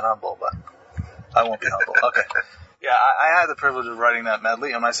want to sound humble, but I won't be humble. Okay. Yeah, I had the privilege of writing that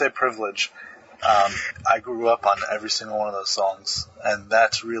medley, and when I say privilege, I grew up on every single one of those songs, and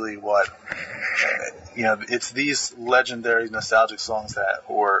that's really what, you know, it's these legendary, nostalgic songs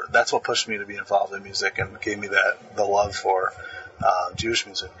that's what pushed me to be involved in music and gave me the love for Jewish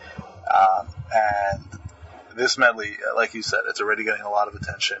music. And this medley, like you said, it's already getting a lot of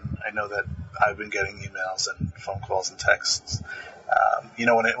attention. I know that I've been getting emails and phone calls and texts. You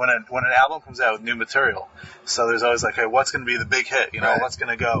know, when an album comes out with new material, so there's always like, hey, what's going to be the big hit? You know, what's going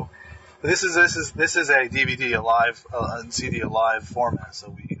to go? This is a DVD, a live CD, a live format.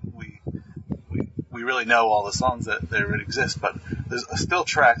 So we really know all the songs that already exist, but there's still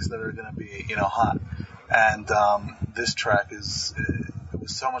tracks that are going to be, you know, hot. And this track it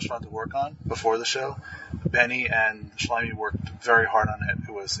was so much fun to work on before the show. Benny and Shlomi worked very hard on it.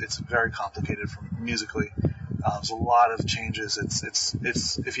 It's very complicated musically. There's a lot of changes. It's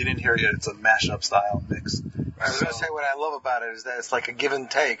if you didn't hear it yet, it's a mashup style mix. I was going to say what I love about it is that it's like a give and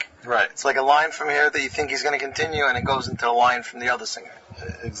take. Right. It's like a line from here that you think he's going to continue, and it goes into a line from the other singer.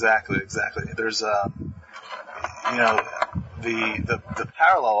 Exactly. There's you know, the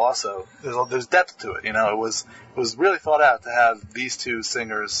parallel also. There's depth to it. You know, it was really thought out to have these two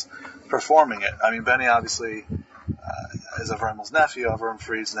singers performing it. I mean, Benny obviously is Avram's nephew, Avram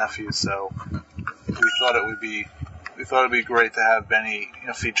Fried's nephew, so we thought it would be great to have Benny, you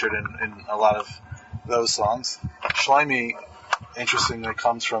know, featured in a lot of those songs. Shlomi, interestingly,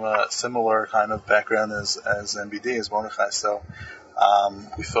 comes from a similar kind of background as MBD, as Mordechai, so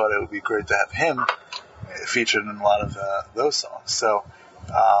we thought it would be great to have him featured in a lot of those songs. So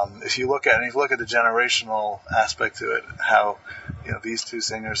if you look at the generational aspect to it, how, you know, these two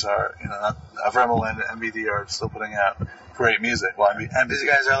singers are, you know, Avremel and MBD are still putting out great music. Well, I mean, these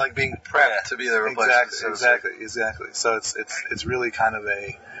guys are like being prepped to be the replacements. Exactly. So it's really kind of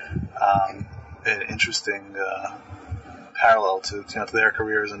an interesting parallel to their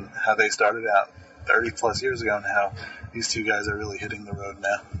careers and how they started out 30 plus years ago, and how these two guys are really hitting the road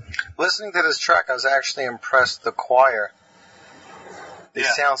now. Listening to this track, I was actually impressed. The choir, they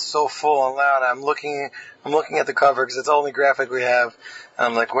sound so full and loud. I'm looking at the cover because it's the only graphic we have, and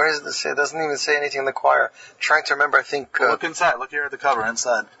I'm like, where does it say? It doesn't even say anything in the choir. I'm trying to remember. I think look inside. Look here at the cover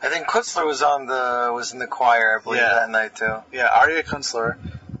inside. I think Kutzler was in the choir, I believe, that night too. Yeah, Aryeh Kunstler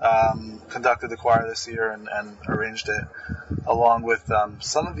conducted the choir this year and arranged it, along with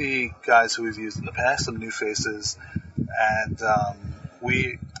some of the guys who we've used in the past, some new faces, and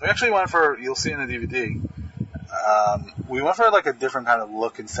we actually went for, you'll see in the DVD, we went for like a different kind of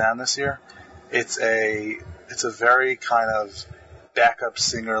look and sound this year. It's a very kind of backup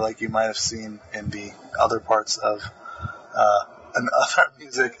singer like you might have seen in the other parts of other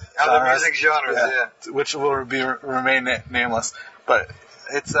music genres, which will remain nameless, but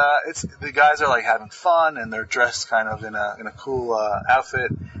it's the guys are like having fun, and they're dressed kind of in a cool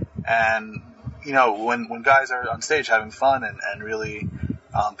outfit, and you know, when guys are on stage having fun and really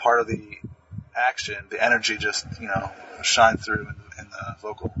part of the action, the energy just, you know, shines through in the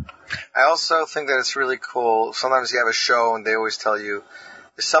vocal. I also think that it's really cool. Sometimes you have a show and they always tell you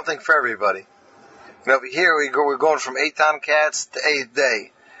there's something for everybody. You know, here we're going from Eitan Katz to Eighth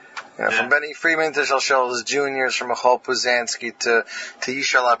Day. You know, from Benny Friedman to Shalshelis Juniors, from Michal Puzansky to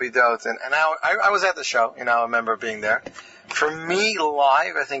Yishai Lapidot, and I was at the show. You know, I remember being there. For me,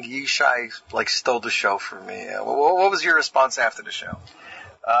 live, I think Yishai like stole the show for me. What was your response after the show?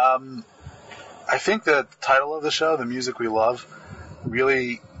 I think the title of the show, The Music We Love,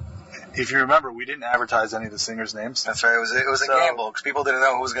 really, if you remember, we didn't advertise any of the singers' names. That's right. It was a gamble because people didn't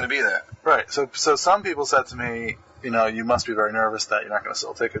know who was going to be there. Right. So some people said to me, you know, you must be very nervous that you're not going to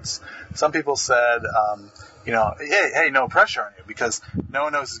sell tickets. Some people said, you know, hey, no pressure on you because no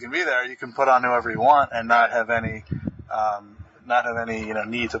one knows who's going to be there. You can put on whoever you want and not have any you know,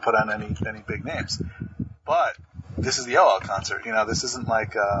 need to put on any big names. But this is the OL concert. You know, this isn't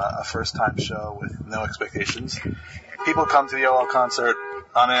like a first-time show with no expectations. People come to the OL concert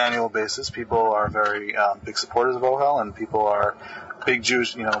on an annual basis. People are very big supporters of OL, and people are big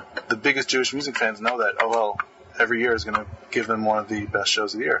Jewish, you know, the biggest Jewish music fans know that OL every year is going to give them one of the best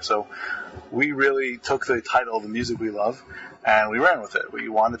shows of the year. So we really took the title of the music we love and we ran with it. We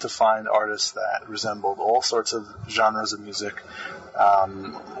wanted to find artists that resembled all sorts of genres of music.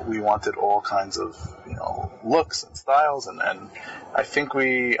 We wanted all kinds of, looks and styles, and I think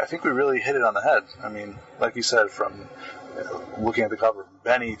we really hit it on the head. I mean, like you said, from looking at the cover,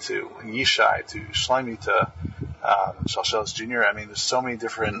 Benny to Yishai to Shlomi to Shalshelis Jr. I mean, there's so many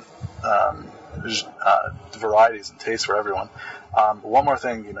different varieties and tastes for everyone. One more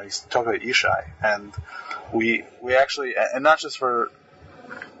thing, you talk about Yishai, and we actually, and not just for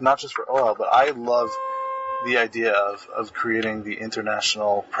Ohel, but I love the idea of creating the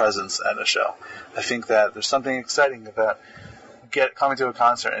international presence at a show. I think that there's something exciting about coming to a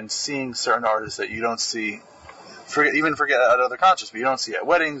concert and seeing certain artists that you don't see. Forget at other concerts, but you don't see at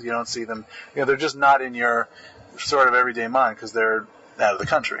weddings. You don't see them. They're just not in your sort of everyday mind because they're out of the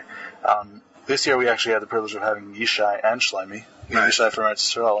country. This year we actually had the privilege of having Yishai and Shlomi. Right. Yishai from Eretz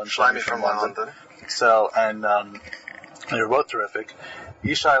Yisrael and Shlomi from London. So, and they were both terrific.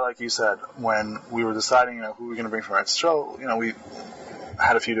 Yishai, like you said, when we were deciding, who we were going to bring from Eretz Yisrael, we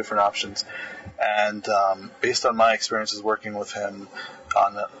had a few different options. And based on my experiences working with him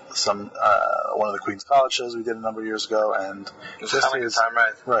on one of the Queen's College shows we did a number of years ago, and just his time,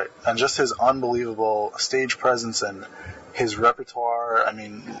 right, and just his unbelievable stage presence and his repertoire. I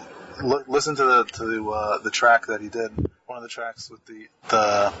mean, listen to the track that he did, one of the tracks with the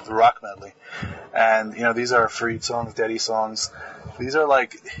rock medley, and these are Fareed songs, Daddy songs. These are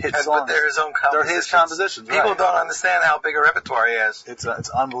like hit songs. But they're his own compositions. They're his compositions. People right. don't understand how big a repertoire he has. It's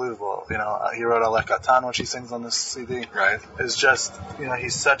unbelievable. He wrote Alek Katan, which he sings on this CD. Right. It's just,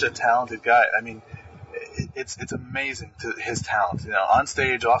 he's such a talented guy. I mean, it's amazing his talent. On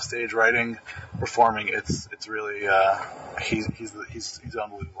stage, off stage, writing, performing. It's really he's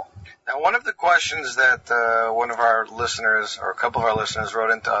unbelievable. Now, one of the questions that one of our listeners, or a couple of our listeners,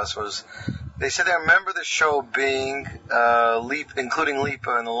 wrote into us was, they said they remember the show being including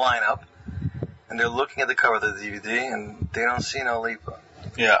Lipa in the lineup, and they're looking at the cover of the DVD, and they don't see no Lipa.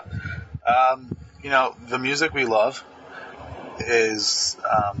 Yeah. The music we love is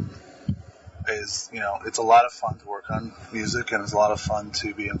it's a lot of fun to work on music, and it's a lot of fun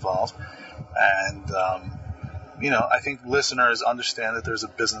to be involved. And, I think listeners understand that there's a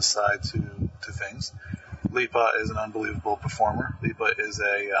business side to things. Lipa is an unbelievable performer. Lipa is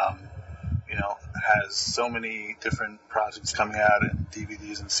has so many different projects coming out in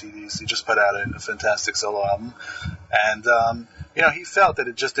DVDs and CDs. He just put out a fantastic solo album. And, he felt that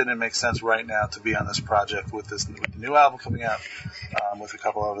it just didn't make sense right now to be on this project with the new album coming out, with a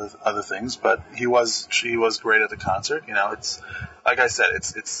couple of other things. But he was great at the concert. It's, like I said,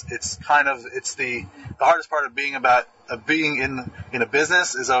 it's kind of, it's the hardest part of being in a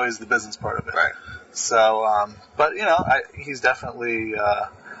business is always the business part of it. Right. So, but,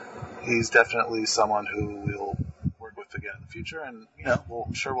 he's definitely someone who we'll work with again in the future, and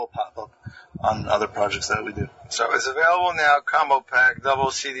I'm sure we'll pop up on other projects that we do. So it's available now, combo pack, double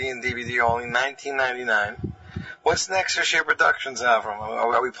CD and DVD only, $19.99. What's next for Sheer Productions, Avram?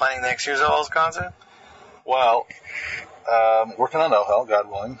 Are we planning next year's Ohel's concert? Well, working on Ohel, God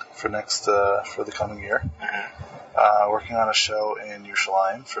willing, for the coming year. Working on a show in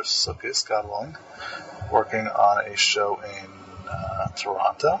Yerushalayim for Sukkot, God willing. Working on a show in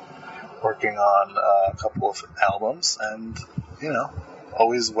Toronto. Working on a couple of albums, and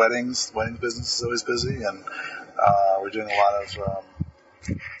always weddings. Wedding business is always busy, and we're doing a lot of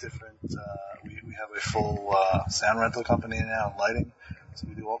different. We have a full sound rental company now, and lighting. So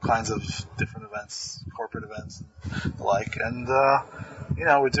we do all kinds of different events, corporate events, and the like. And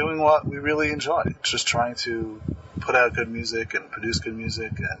we're doing what we really enjoy. It's just trying to put out good music and produce good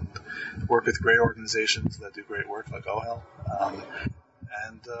music and work with great organizations that do great work, like Ohel.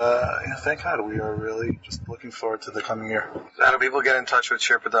 Thank God, we are really just looking forward to the coming year. How do people get in touch with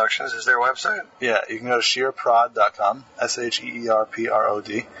Sheer Productions? Is there a website? Yeah, you can go to sheerprod.com,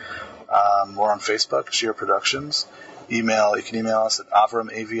 SHEERPROD. We're on Facebook, Sheer Productions. You can email us at avram,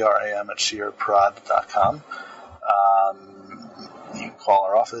 at sheerprod.com. You can call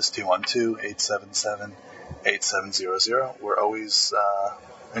our office, 212-877-8700. We're always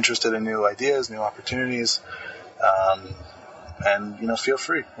interested in new ideas, new opportunities. And feel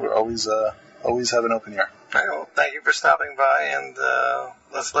free. We're always have an open ear. All right, well, thank you for stopping by, and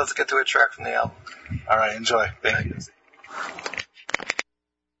let's get to a track from the album. All right, enjoy. Thank you.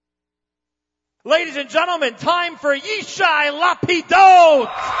 Ladies and gentlemen, time for Yishai Lapidot!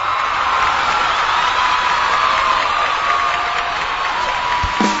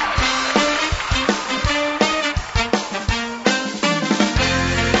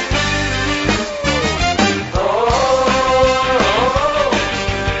 Oh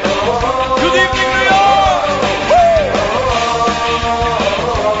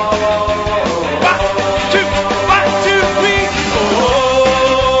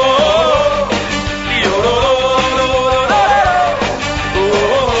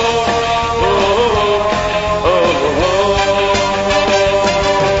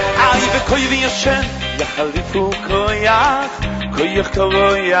Hashem Yachalifu koyach Koyach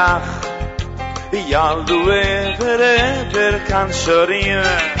koyach Yaldu ever kan shorim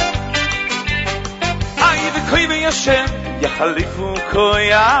Ay v'koyach Hashem Yachalifu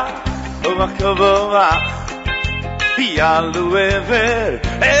koyach Koyach koyach Yaldu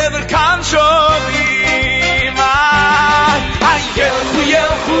ever kan shorim Ay yelchu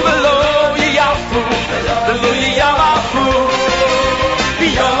yelchu velo yafu Velo yafu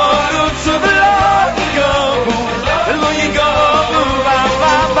Yorutzu velo yigobu Velo yigobu Va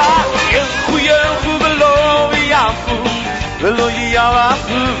va va Yelchu yelchu velo yafu Velo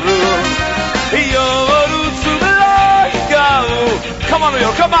yafu Yorutzu velo yigobu Come on,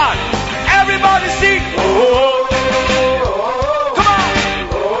 Leo, come on Everybody sing oh.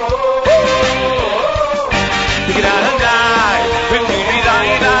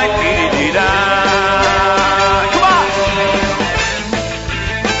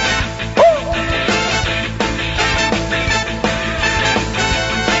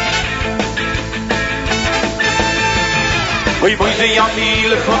 Oy boy de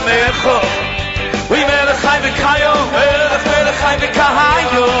yamil khonecho Oy melech hay bekayo melech hay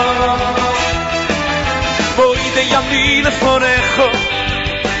bekayo Boy de yamil khonecho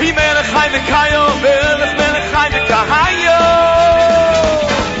Oy melech hay bekayo melech hay bekayo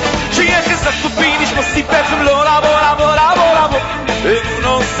Shiach es tupinish mosipechem lo rabo rabo rabo rabo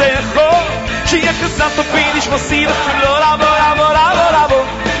Emuno secho Shiach es tupinish mosipechem lo rabo rabo rabo rabo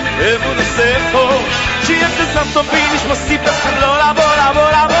Emuno secho Shiach es tupinish mosipechem lo rabo rabo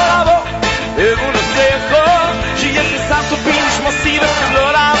rabo rabo Emuno secho Shiach es tupinish mosipechem lo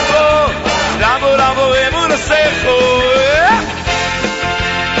rabo rabo rabo Emuno secho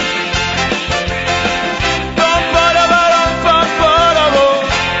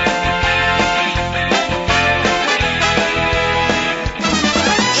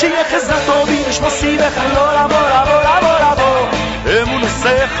Lo rabo rabo rabo rabo Emuno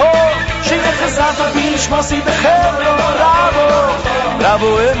secho Shiach es tupinish mosipechem lo rabo rabo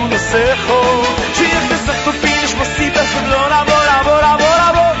Emuno secho Shiach es tupinish mosipechem lo rabo rabo rabo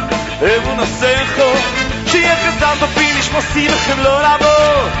rabo Emuno secho Shiach es tupinish mosipechem lo rabo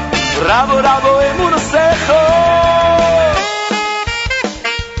rabo rabo Emuno secho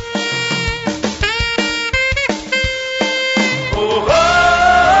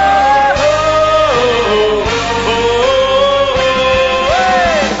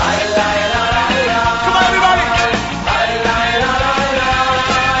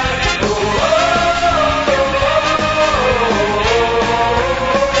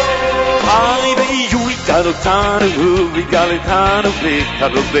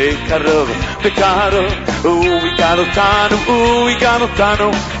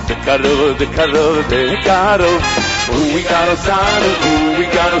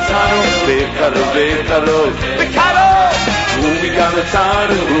We got it on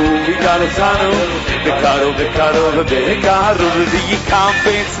we got it on we got it on we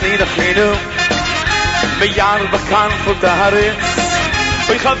got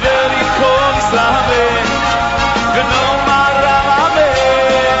We khaveri kol islame Gno marame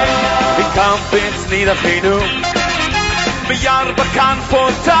We kampens nida khinu Me yar bakan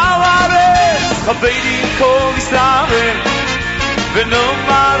potaware Khaveri kol islame Gno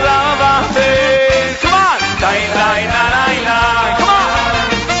marame Come on Dai dai na na na Come on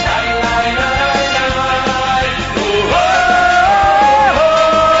Dai dai na na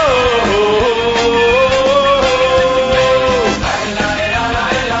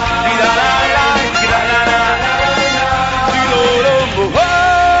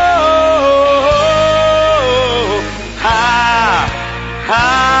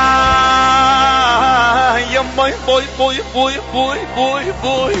boy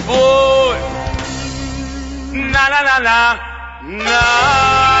na na na na na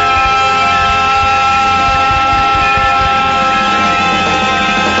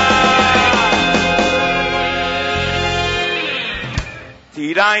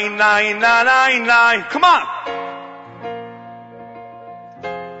Tirai nine nine nine come on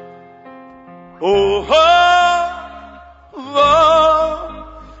oh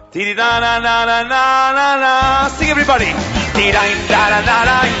Tiri na na na na na na na sing everybody Tiri da da da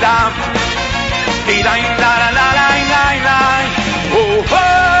da da Tiri da da da da da da oh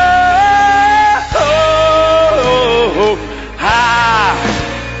oh ha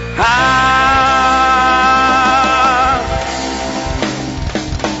ha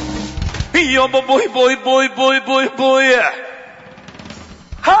yo boy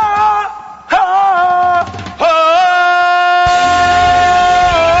ha ha ha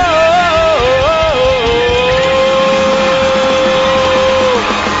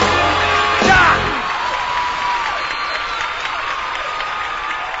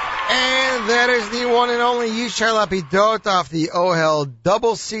Yishai Lapidot off the Ohel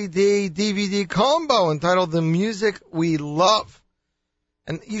double CD DVD combo entitled The Music We Love.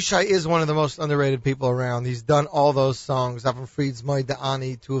 And Yishai is one of the most underrated people around. He's done all those songs. Avram Fried's Moed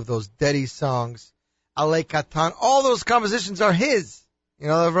Da'ani, 2 of those Dedi songs. Alei Katan, all those compositions are his. You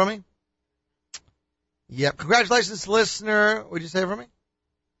know that, Rumi? Yep. Congratulations, listener. What'd you say, Rumi?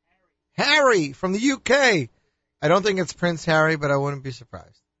 Harry from the UK. I don't think it's Prince Harry, but I wouldn't be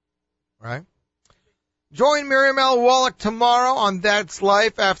surprised. Right? Join Miriam L. Wallach tomorrow on That's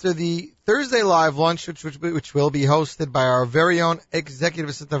Life after the Thursday live lunch, which will be hosted by our very own executive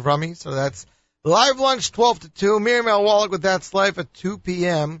assistant Rami. So that's live lunch 12 to 2. Miriam L. Wallach with That's Life at 2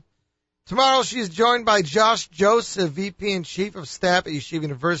 p.m. Tomorrow she's joined by Josh Joseph, VP and Chief of Staff at Yeshiva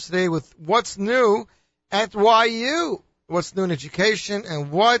University, with What's New at YU. What's new in education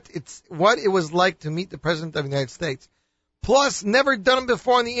and what it was like to meet the President of the United States. Plus, never done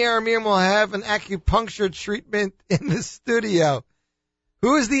before on the air, Miriam will have an acupuncture treatment in the studio.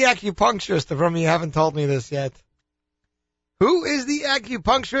 Who is the acupuncturist? From you haven't told me this yet. Who is the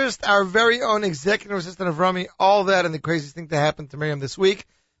acupuncturist? Our very own executive assistant of Rami. All that and the craziest thing that happened to Miriam this week.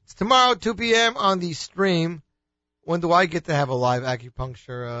 It's tomorrow, 2 p.m. on the stream. When do I get to have a live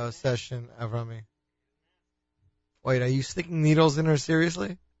acupuncture session of Rami? Wait, are you sticking needles in her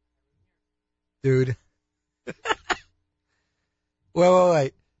seriously? Dude.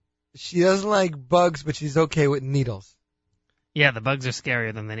 Wait. She doesn't like bugs, but she's okay with needles. Yeah, the bugs are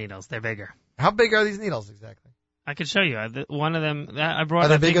scarier than the needles. They're bigger. How big are these needles exactly? I could show you. One of them I brought. Are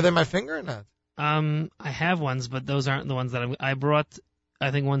they bigger than my finger or not? I have ones, but those aren't the ones that I brought.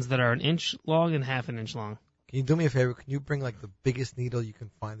 I think ones that are 1 inch long and half an inch long. Can you do me a favor? Can you bring like the biggest needle you can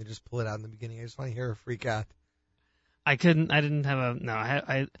find and just pull it out in the beginning? I just want to hear her freak out. I didn't have a,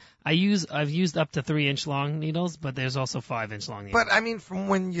 no, I've used up to 3 inch long needles, but there's also 5 inch long needles. But I mean, from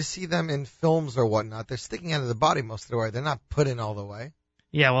when you see them in films or whatnot, they're sticking out of the body most of the way. They're not put in all the way.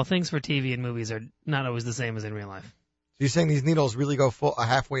 Yeah, well, things for TV and movies are not always the same as in real life. So you're saying these needles really go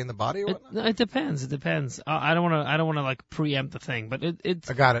halfway in the body or whatnot? It depends. I don't want to like preempt the thing, but it's.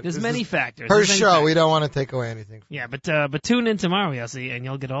 I got it. There's many factors. Per show, we don't want to take away anything. Yeah, but tune in tomorrow, Yossi, and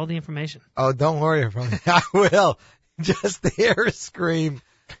you'll get all the information. Oh, don't worry about it. I will. Just to hear her scream.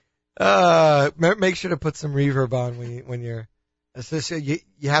 Make sure to put some reverb on when you're. So you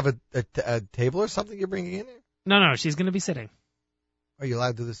have a table or something you're bringing in here? No, she's going to be sitting. Are you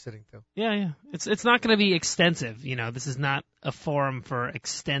allowed to do this sitting too? Yeah. It's not going to be extensive. You know, this is not a forum for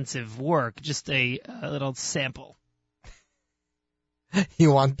extensive work. Just a little sample.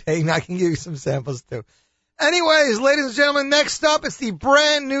 You want pain? I can give you some samples too. Anyways, ladies and gentlemen, next up, it's the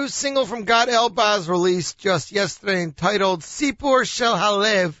brand new single from Gad Elbaz released just yesterday entitled Sipur Shel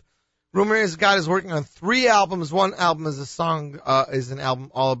Halev. Rumor is Gad is working on 3 albums. One album is an album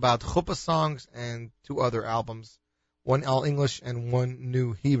all about chuppah songs, and 2 other albums, one all English and one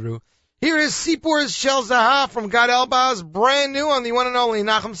new Hebrew. Here is Sipur Shel Zahav from Gad Elbaz, brand new on the one and only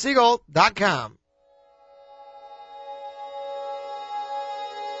NachumSegal.com.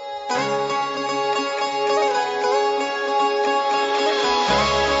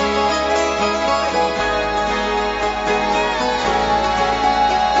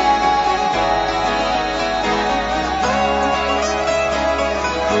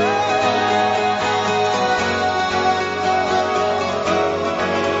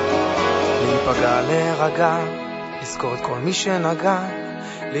 להירגע, לזכור את כל מי שנגע,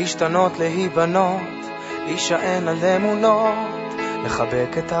 להשתנות, להיבנות, להישען על אמונות,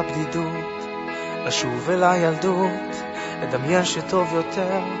 לחבק את הבדידות, לשוב אל הילדות, לדמיין שטוב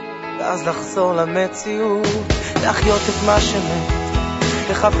יותר, ואז לחזור למציאות, להחיות את מה שמת,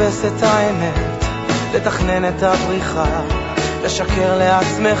 לחפש את האמת, לתכנן את הבריחה, לשקר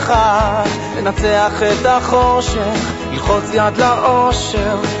לעצמך, לנצח את החושך, ללחוץ יד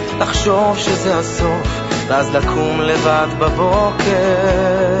לאושר, לחשוב שזה הסוף, ואז לקום לבד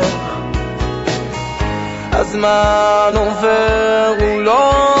בבוקר. הזמן עובר, הוא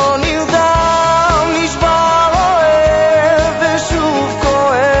לא נרדם, נשבר אוהב ושוב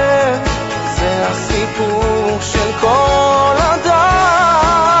כואב, זה הסיפור של כל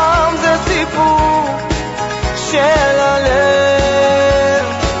אדם, זה סיפור של הלב.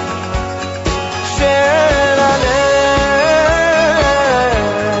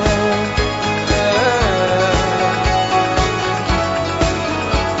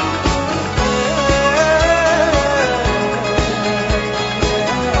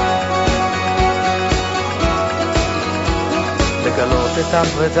 את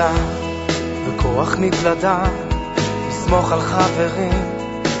הפרידה וכוח נפלדה, לסמוך על חברים,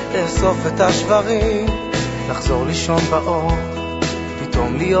 לאסוף את השברים, לחזור לישון באור,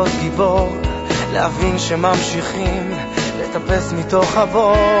 פתאום להיות גיבור, להבין שממשיכים לטפס מתוך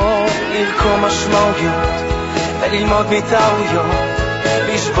הבור, לרקום משמעויות וללמוד מטעויות,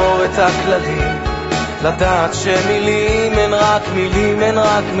 לשבור את הכללים, לדעת שמילים הן רק מילים, הן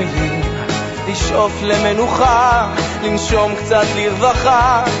רק מילים, לשאוף למנוחה, לנשום קצת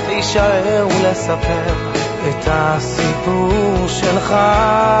לרווחה, להישאר ולספר את הסיפור שלך.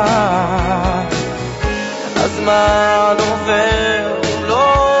 הזמן עובר,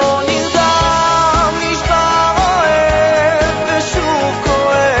 לא נרדם, נשבר אוהב ושוב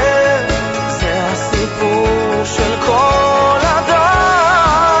כואב, זה הסיפור של כל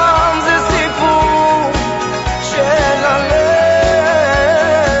אדם, זה סיפור של הלב,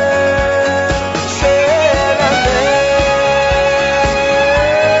 של הלב.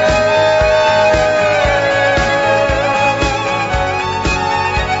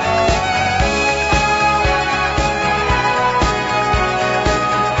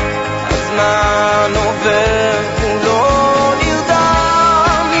 הזמן עובר, הוא לא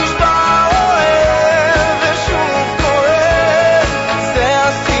נרדם, נשבר אוהב ושוב כואב, זה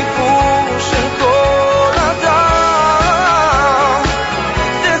הסיפור של כל אדם,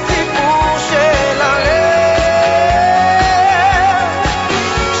 זה סיפור של הלב,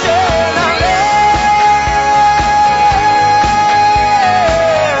 של הלב.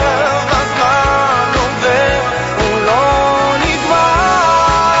 הזמן עובר, הוא לא נגמר.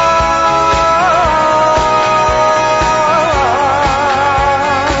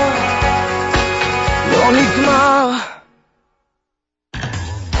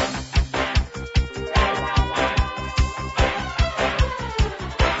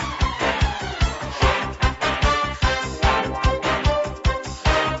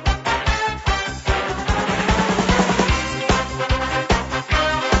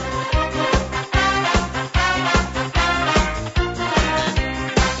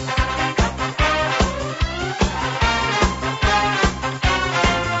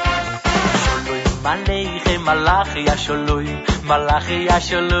 מלאכי השולוי, מלאכי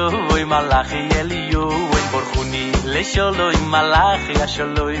השולוי, מלאכי אליוי, ברכוני לשולוי, מלאכי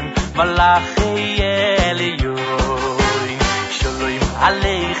השולוי, מלאכי אליוי, שולוי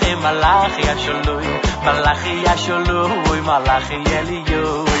עליכם, מלאכי השולוי, מלאכי השולוי, מלאכי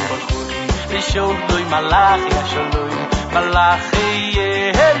אליוי, ברכוני לשולוי, מלאכי השולוי, מלאכי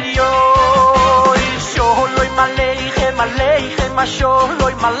אליוי, שולוי מלאכם, מלאכם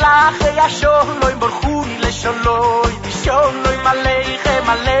השולוי, מלאכי השולוי, ברכוני לשולוי, שולוי מלאכם,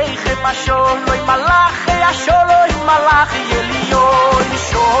 מלאכם השולוי, מלאכי השולוי, מלאכי אליוי,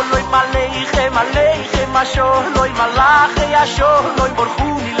 שולוי מלאכם, מלאכם השולוי, מלאכי השולוי,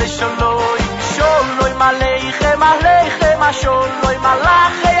 ברכוני לשולוי, שולוי מלאכם, מלאכם השולוי,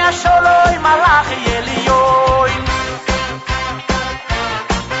 מלאכי השולוי, מלאכי אליוי.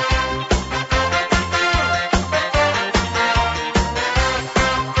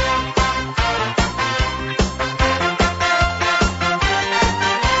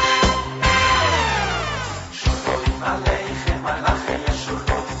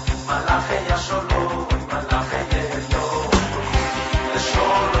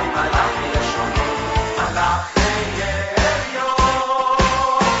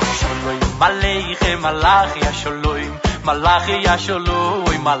 מלאכי השולוים, מלאכי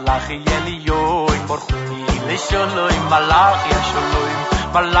השולוים, מלאכי אליוים, ברכוני לשולוים, מלאכי השולוים,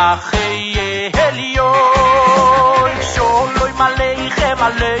 מלאכי אליוים, שולוים מלאכם,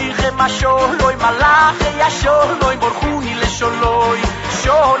 מלאכם השולוים, מלאכי השולוים, ברכוני לשולוים,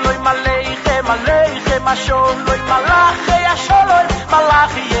 שולוים מלאכם, מלאכם השולוים, מלאכי השולוים,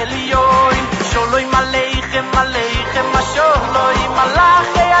 מלאכי אליוים, שולוים מלאכם, מלאכם השולוים,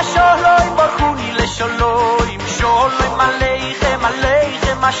 מלאכי השולוים, ברכוני לשולוים, שולוים מלאכם,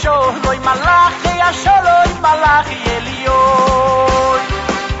 מלאכם השולוים, מלאכי השולוים, מלאכי אליוים.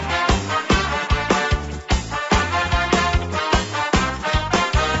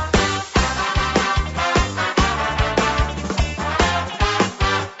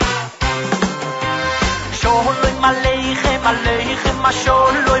 שולוים מלאכם, מלאכם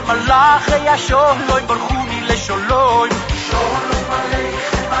השולוים, מלאכי השולוים, ברכוני לשולוים, שולוים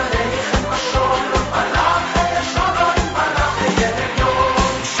מלאכם, מלאכם השולוים, מלאכי השולוים, מלאכי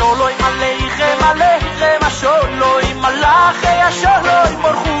אליוים, שולוים מלאכם, מלאכם השולוים, מלאכי השולוים,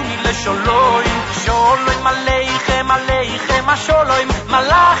 ברכוני לשולוים, שולוים מלאכם, מלאכם השולוים,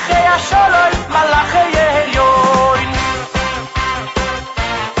 מלאכי השולוים, מלאכי אליוים.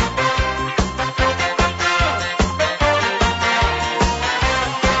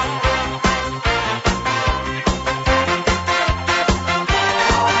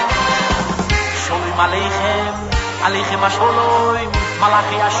 עליכם השולוים,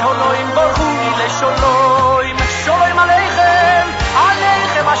 Malachi Shalom Borchuni LeShalom Shalom Aleichem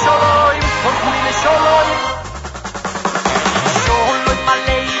Aleichem Shalom Borchuni LeShalom Shalom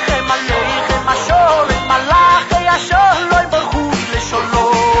Aleichem Aleichem Shalom Malachi Shalom Borchuni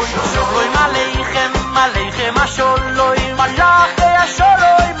LeShalom Shalom Aleichem Aleichem Shalom Malachi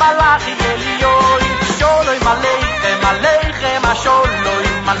Shalom Malachi Elyon Shalom Aleichem Aleichem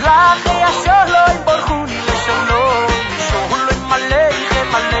Shalom Malachi Shalom Borchuni LeShalom Shalom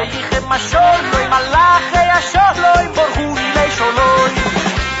Aleichem Aleichem Shalom Malachi Shalom Borchuni LeShalom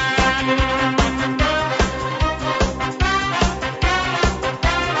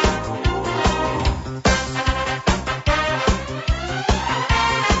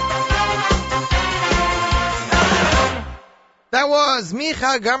That was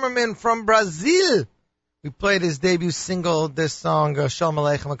Micha Gamerman from Brazil. We played his debut single, this song, Shalom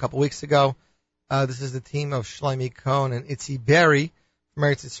Aleichem, a couple weeks ago. This is the team of Shlomi Cohn and Itzi Berry from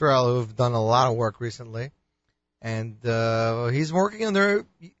Eretz Yisrael, who have done a lot of work recently. And he's working under,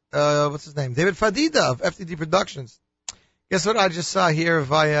 what's his name? David Fadida of FTD Productions. Guess what I just saw here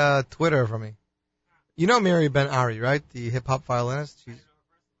via Twitter from me? You know Miri Ben Ari, right? The hip-hop violinist?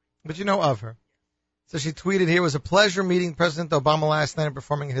 But you know of her. So she tweeted, here was a pleasure meeting President Obama last night and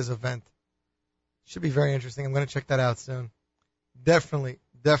performing at his event. Should be very interesting. I'm going to check that out soon. Definitely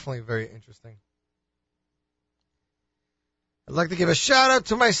very interesting. I'd like to give a shout out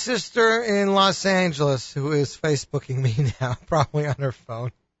to my sister in Los Angeles who is Facebooking me now, probably on her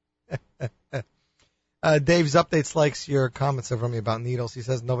phone. Dave's Updates likes your comments over me about needles. He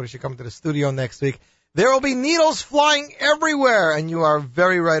says nobody should come to the studio next week. There will be needles flying everywhere, and you are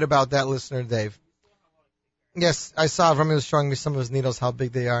very right about that, listener Dave. Yes, I saw Rami was showing me some of his needles, how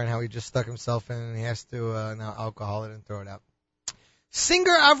big they are, and how he just stuck himself in, and he has to now alcohol it and throw it out.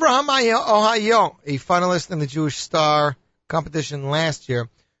 Singer Avraham Ohayo, a finalist in the Jewish Star competition last year,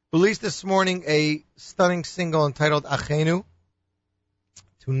 released this morning a stunning single entitled Achenu,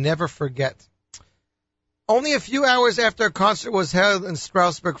 To Never Forget. Only a few hours after a concert was held in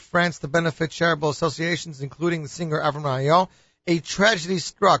Strasbourg, France, to benefit charitable associations, including the singer Avraham Ohayo, a tragedy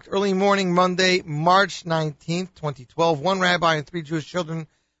struck. Early morning Monday, March 19th, 2012, one rabbi and 3 Jewish children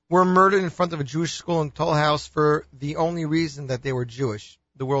were murdered in front of a Jewish school in Toll House for the only reason that they were Jewish.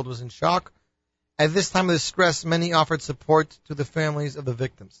 The world was in shock. At this time of distress, many offered support to the families of the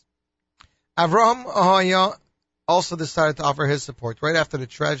victims. Avraham Ohayo also decided to offer his support. Right after the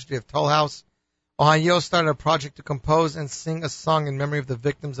tragedy of Toll House, Ohayo started a project to compose and sing a song in memory of the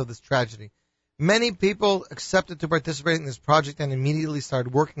victims of this tragedy. Many people accepted to participate in this project and immediately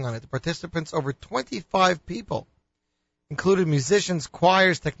started working on it. The participants, over 25 people, included musicians,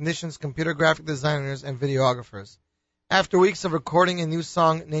 choirs, technicians, computer graphic designers, and videographers. After weeks of recording, a new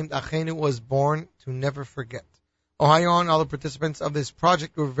song named Achenu was born, To Never Forget. Ohayo and all the participants of this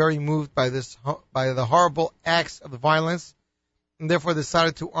project were very moved by the horrible acts of the violence, and therefore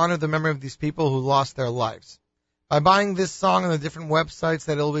decided to honor the memory of these people who lost their lives. By buying this song on the different websites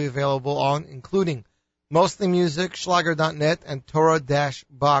that it will be available on, including Mostly Music, Schlager.net, and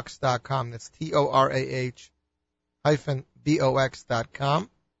Torah-Box.com. That's Torah-Box.com.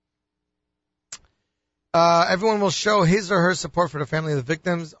 Everyone will show his or her support for the family of the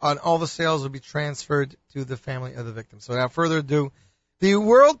victims, and all the sales will be transferred to the family of the victims. So without further ado, the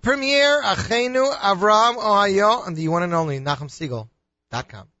world premiere, Achenu Avraham Ohayo, on the one and only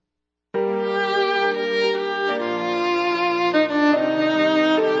NachumSiegel.com.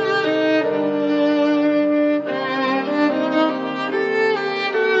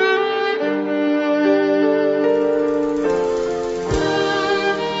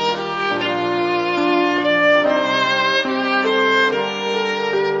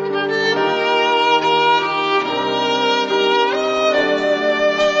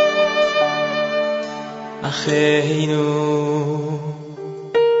 Achenu,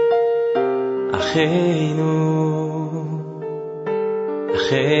 Achenu,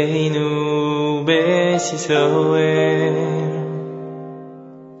 Achenu Beis Yisrael,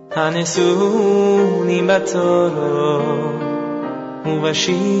 Hanesunim baTorah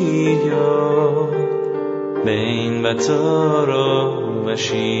ubashivyon, Bein baTorah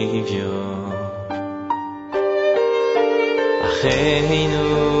ubashivyon. Achenu,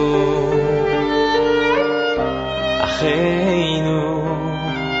 Achenu,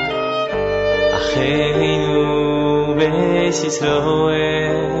 Achenu Beis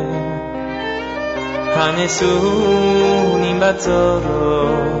Yisrael, Hanesunim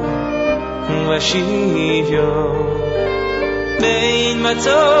baTorah ubashivyon, Bein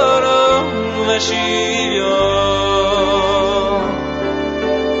baTorah ubashivyon.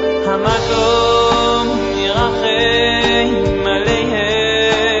 Hamakom yirachem aleihem,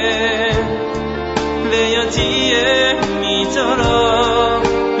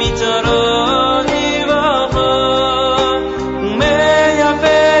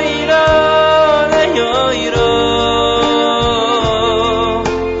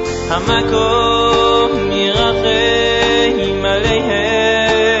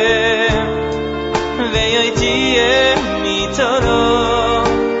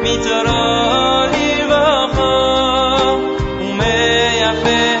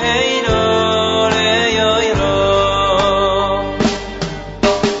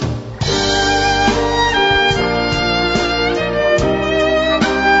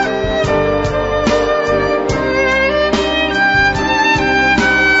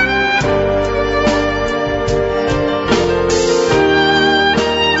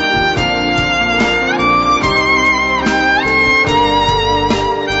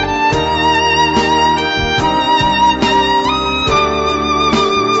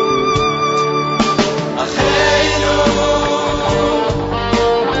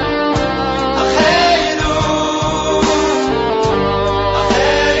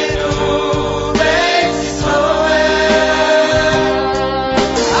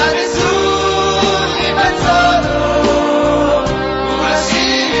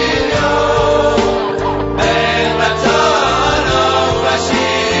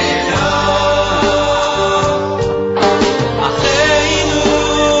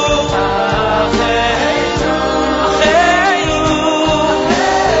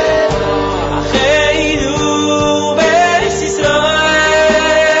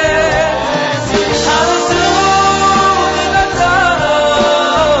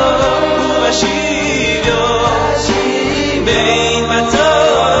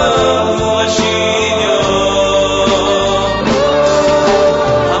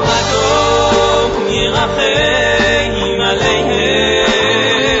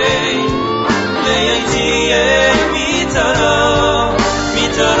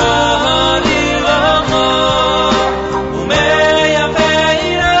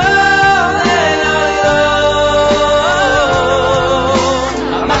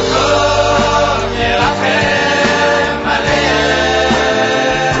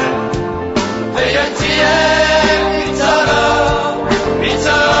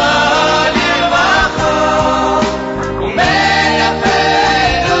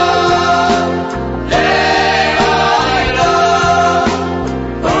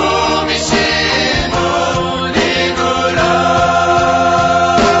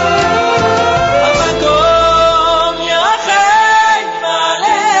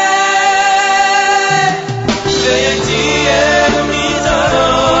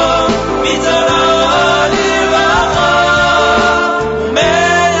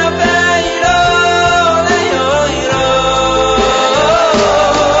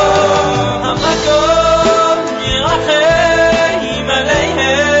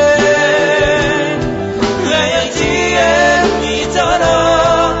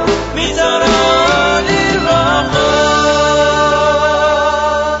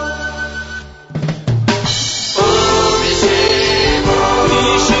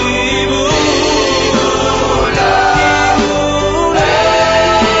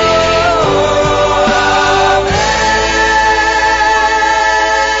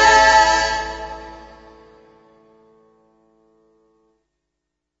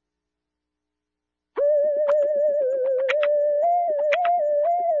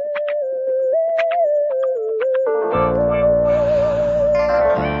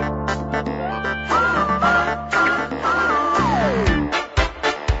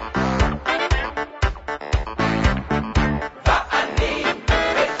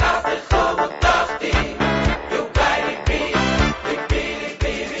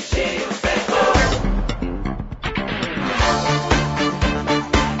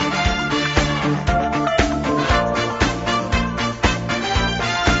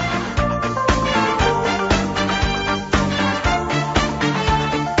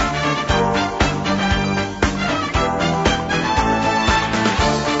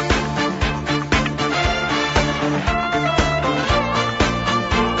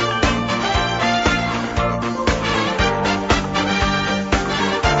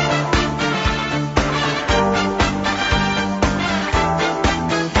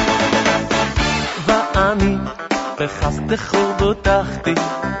 בחסדך ובוטחתי,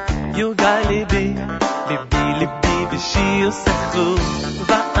 יוגע ליבי, ליבי ליבי בשיר סחרו,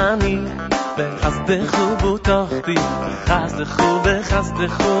 ואני בחסדך ובוטחתי, בחסדך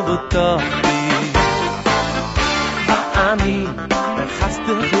ובוטחתי, ואני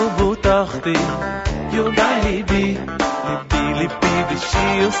בחסדך ובוטחתי, יוגע ליבי, ליבי ליבי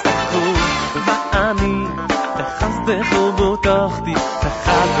בשיר סחרו, ואני בחסדך ובוטחתי,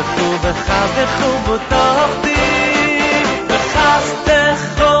 בחסדך ובוטחתי, בחסדך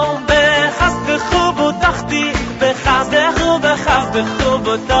ובוטחתי, בחסדך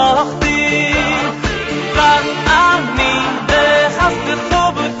ובוטחתי, ואני בחסדך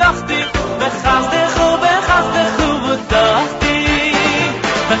ובוטחתי, בחסדך ובוטחתי,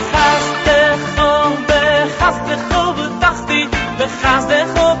 בחסדך ובוטחתי,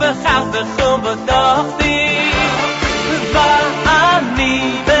 בחסדך ובוטחתי, ואני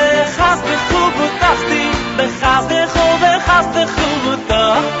בחסדך ובוטחתי, בחסדך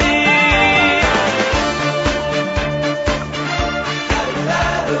ובוטחתי.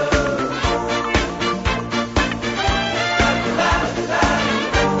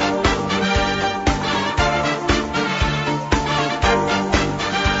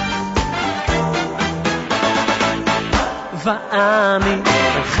 ואני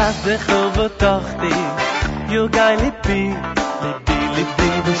בחסדך ובוטחתי, יוגע ליבי, ליבי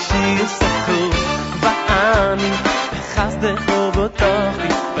ליבי בשיר סחור, ואני בחסדך ובוטחתי,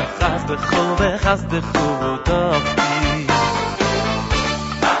 בחסדך ובוטחתי,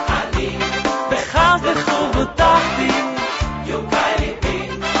 ואני בחסדך ובוטחתי, יוגע ליבי,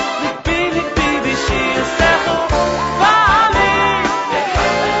 ליבי ליבי בשיר סחור, ואני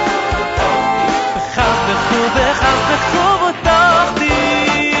בחסדך ובוטחתי,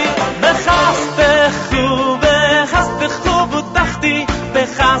 בחסדך ובוטחתי,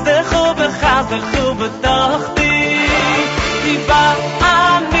 בחסדך ובוטחתי,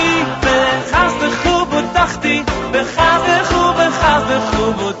 ואני בחסדך ובוטחתי, בחסדך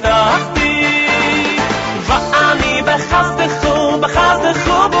ובוטחתי, ואני בחסדך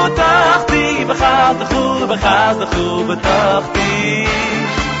ובוטחתי, בחסדך ובוטחתי,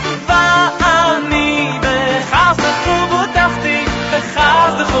 ואני בחסדך ובוטחתי,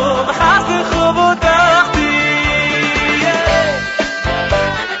 בחסדך ובוטחתי.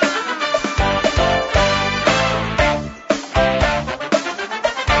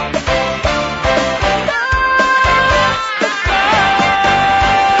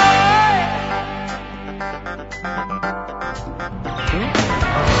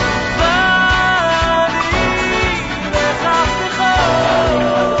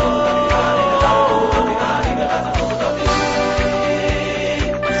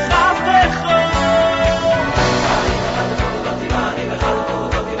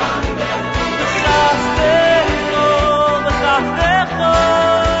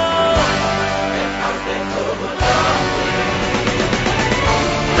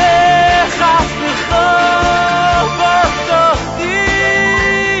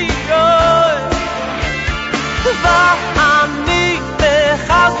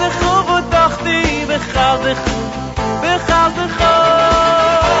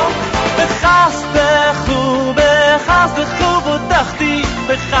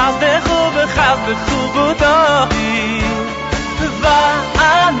 בחסדך ובוטחתי,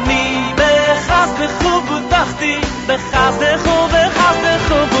 ואני בחסדך ובוטחתי, בחסדך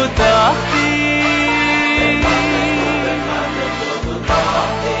ובוטחתי.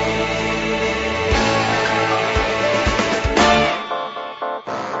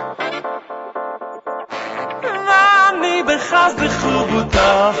 ואני בחסדך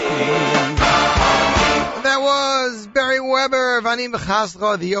ובוטחתי. That was Barry Weber, Vanim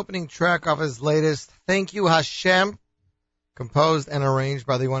B'chasro, the opening track of his latest Thank You Hashem, composed and arranged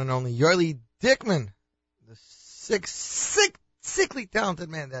by the one and only Yorli Dickman, the sickly talented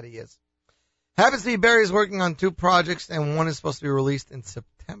man that he is. Happens to be Barry is working on 2 projects, and one is supposed to be released in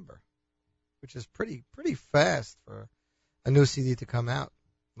September, which is pretty fast for a new CD to come out.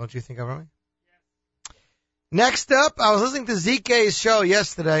 Don't you think, Avrami? Next up, I was listening to ZK's show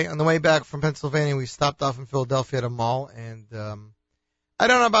yesterday on the way back from Pennsylvania. We stopped off in Philadelphia at a mall, and I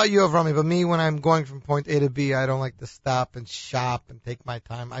don't know about you, Avrami, but me, when I'm going from point A to B, I don't like to stop and shop and take my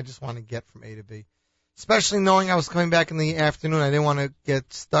time. I just want to get from A to B, especially knowing I was coming back in the afternoon. I didn't want to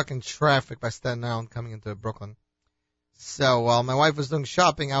get stuck in traffic by Staten Island coming into Brooklyn. So while my wife was doing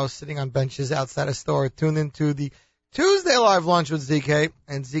shopping, I was sitting on benches outside a store, tuned into the Tuesday Live Lunch with ZK,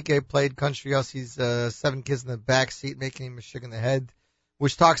 and ZK played Country Hussies, 7 Kids in the Back Seat, Making Him a Shake in the Head,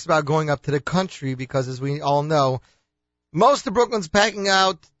 which talks about going up to the country because, as we all know, Most of Brooklyn's packing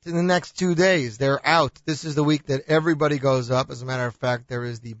out in the next 2 days. They're out. This is the week that everybody goes up. As a matter of fact, there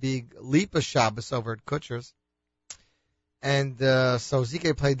is the big Lipa Shabbos over at Kutcher's. And so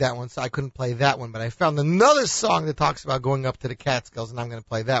ZK played that one, so I couldn't play that one. But I found another song that talks about going up to the Catskills, and I'm going to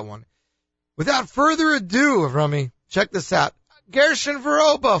play that one. Without further ado, Rami, check this out. Gershon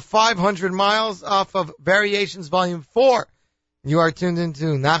Veroba, 500 Miles off of Variations Volume 4. You are tuned into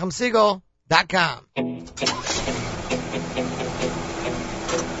NachumSiegel.com.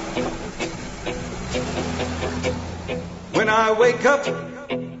 When I wake up,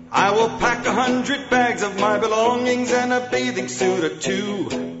 I will pack 100 bags of my belongings and a bathing suit or two.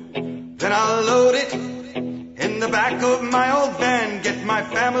 Then I'll load it in the back of my old van, get my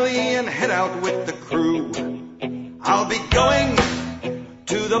family and head out with the crew. I'll be going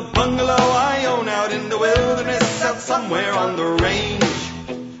to the bungalow I own out in the wilderness, out somewhere on the range.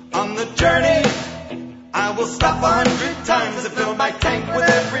 On the journey, I will stop 100 times to fill my tank with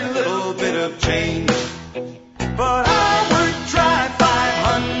every little bit of change. But I would drive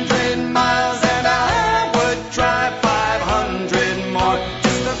 500 miles and I would drive 500 more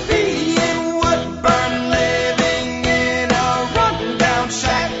just to be in Woodburn, living in a rundown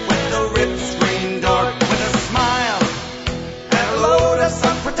shack with a ripped screen door. With a smile and a load of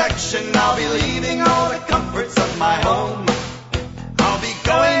sun protection, I'll be leaving all the comforts of my home. I'll be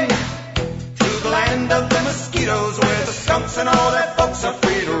going to the land of the mosquitoes, where the skunks and all their folks are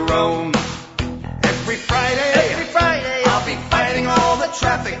free to roam. Every Friday, I'll be fighting all the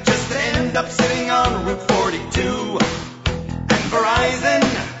traffic just to end up sitting on Route 42. And Verizon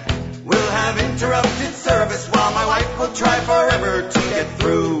will have interrupted service while my wife will try forever to get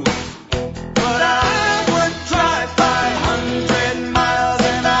through. But I would drive 500 miles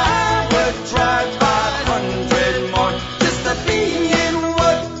and I would drive 500 more just to be in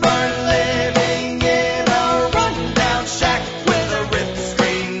Woodburn, living in a rundown shack with a ripped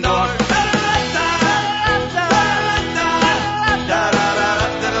screen door.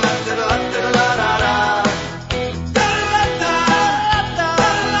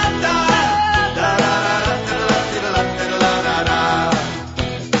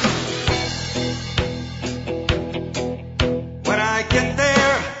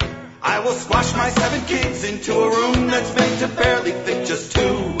 My 7 kids into a room that's made to barely fit just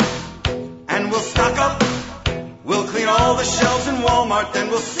 2. And we'll stock up, we'll clean all the shelves in Walmart, then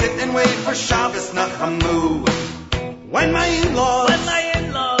we'll sit and wait for Shabbos Nachamu. When my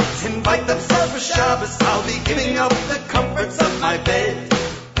in-laws invite themselves for Shabbos, I'll be giving up the comforts of my bed.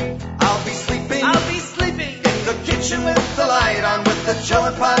 I'll be sleeping in the kitchen with the light on, with the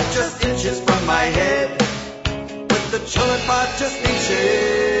chiller pot just inches from my head. The chiller pot just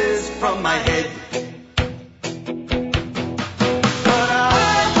inches from my head. But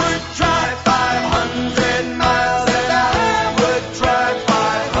I would drive 500 miles and I would drive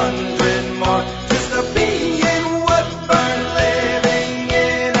 500 more just to be in Woodburn, living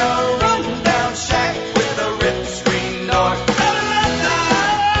in a rundown shack with a ripped screen door.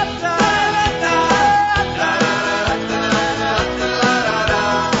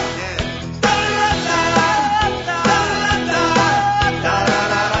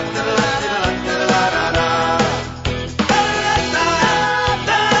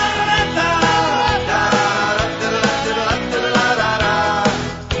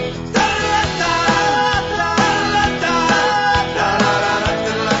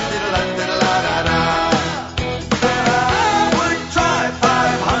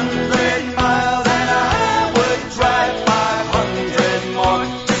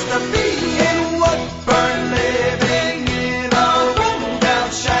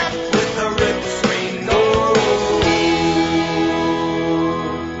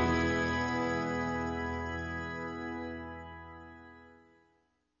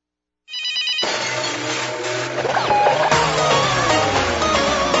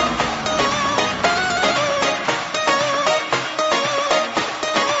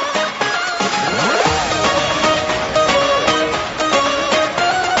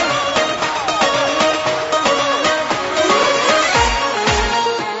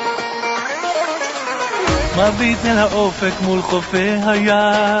 מביט אל האופק מול חופי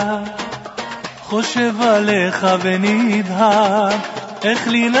הים, חושב עליך ונדהר, איך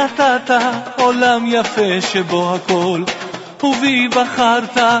לי נתת עולם יפה שבו הכל ובי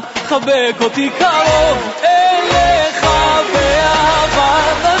בחרת, חבק אותי קרוב אליך באהבה,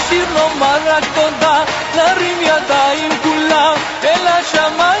 נשיר נאמר רק תודה, נרים ידיים כולם אל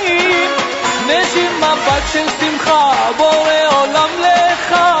השמיים, נשיר מבט של שמחה, בורא עולם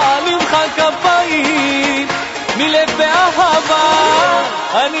לך נמחא כפיים, מלב באהבה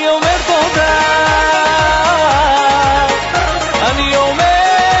אני אומר תודה.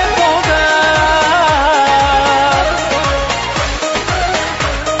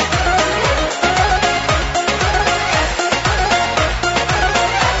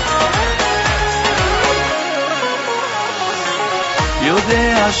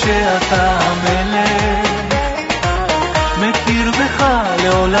 שאתה המלך, מכיר בך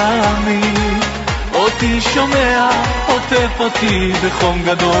לעולמי, אותי שומע, עוטף אותי בחום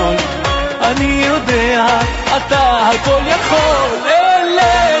גדול, אני יודע, אתה הכל יכול,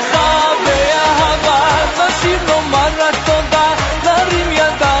 אליך באהבה, נשיר נאמר רק תודה, נרים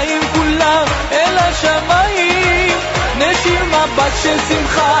ידיים כולם אל השמיים, נשיר מבט של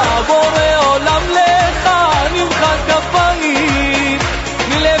שמחה, בורא עולם לך, נמחא כפיים,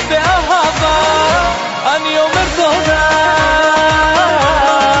 מלב באהבה, אני אומר תודה,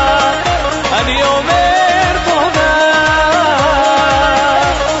 אני אומר תודה.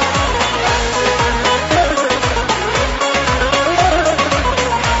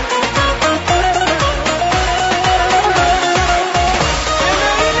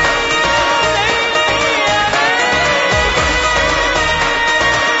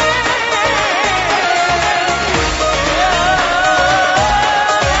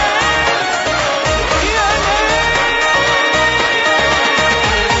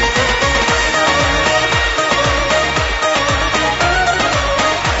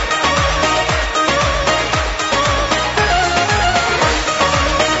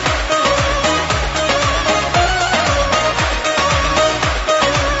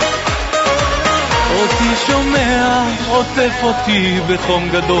 עוטף אותי בחום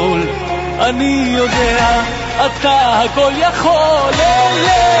גדול, אני יודע, אתה הכל יכול,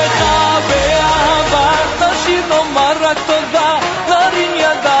 אליך באהבה, נשיר נאמר רק תודה, נרים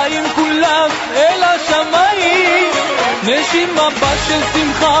ידיים כולם אל השמיים, נשיר מבט של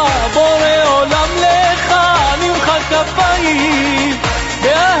שמחה, בורא עולם לך, נמחא כפיים,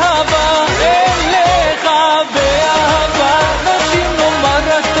 באהבה, אליך באהבה, נשיר נאמר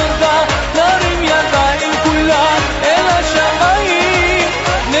רק תודה, נרים ידיים כולם אל השמיים,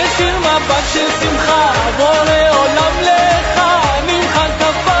 נשיר מבט של שמחה, בורא עולם לך, נמחא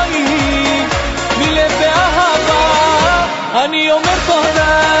כפיים, מלב באהבה, אני אומר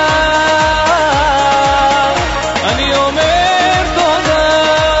תודה, אני אומר תודה,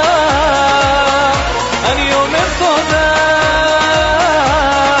 אני אומר תודה,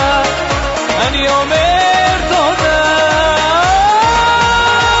 אני אומר תודה.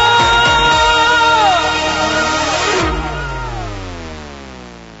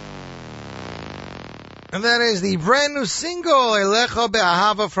 And that is the brand new single, Elecha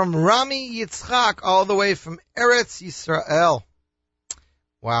Be'ahava, from Rami Yitzchak, all the way from Eretz Yisrael.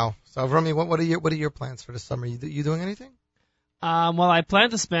 Wow. So, Rami, what are your plans for the summer? You doing anything? Well, I plan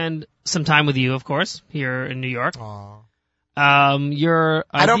to spend some time with you, of course, here in New York. Aww. I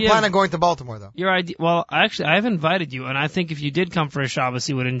don't plan on going to Baltimore, though. Your idea, well, actually, I've invited you, and I think if you did come for a Shabbos,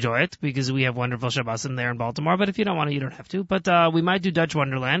 you would enjoy it, because we have wonderful Shabbos in there in Baltimore, but if you don't want to, you don't have to. But we might do Dutch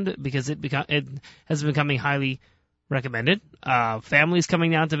Wonderland, because it has been becoming highly recommended. Families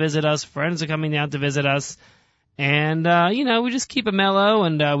coming down to visit us, friends are coming down to visit us, and, we just keep it mellow,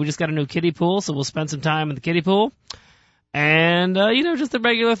 and we just got a new kiddie pool, so we'll spend some time in the kiddie pool, and, just the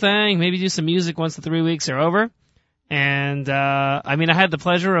regular thing, maybe do some music once the 3 weeks are over. And, I had the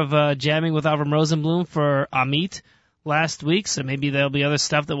pleasure of jamming with Avram Rosenblum for Amit last week, so maybe there'll be other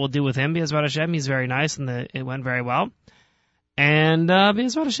stuff that we'll do with him, B'ezrat Hashem. He's very nice, and it went very well. And,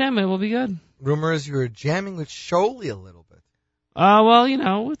 B'ezrat Hashem, it will be good. Rumor is you were jamming with Sholi a little bit. Well,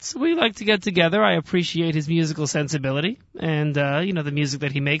 we like to get together. I appreciate his musical sensibility, and, the music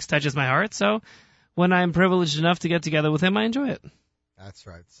that he makes touches my heart, so when I'm privileged enough to get together with him, I enjoy it. That's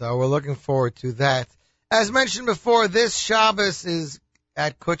right. So we're looking forward to that. As mentioned before, this Shabbos is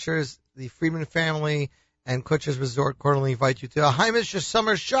at Kutcher's. The Friedman family and Kutcher's Resort cordially invite you to a Haimish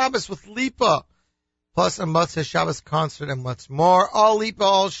Summer Shabbos with Lipa, plus a Matzah Shabbos concert and much more. All Lipa,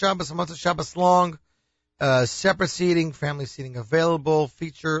 all Shabbos, Matzah Shabbos long. Separate seating, family seating available.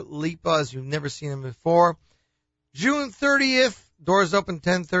 Feature Lipa as you've never seen him before. June 30th, doors open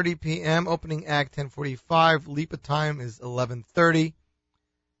 10:30 p.m. Opening act 10:45. Lipa time is 11:30.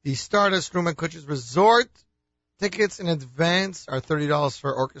 The Stardust Room at Kutcher's Resort. Tickets in advance are $30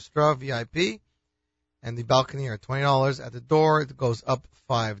 for orchestra VIP, and the balcony are $20 at the door. It goes up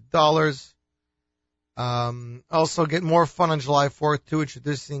 $5. Also, get more fun on July 4th, too,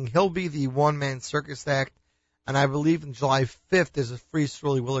 introducing Hilby, the one-man circus act, and I believe on July 5th there's a free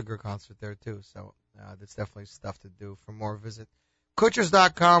Shirley Williger concert there, too, so there's definitely stuff to do. For more, visit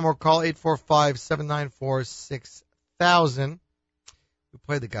Kutchers.com or call 845-794-6000. We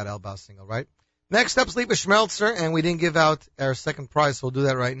played the Gad Elbaum single, right? Next up, Lipa Schmelzer, and we didn't give out our second prize, so we'll do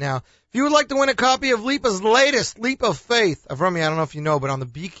that right now. If you would like to win a copy of Lipa's latest Leap of Faith, Avrami, I don't know if you know, but on the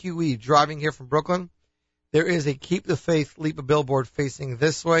BQE, driving here from Brooklyn, there is a Keep the Faith Lipa billboard facing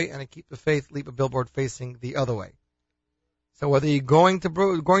this way, and a Keep the Faith Lipa billboard facing the other way. So whether you're going to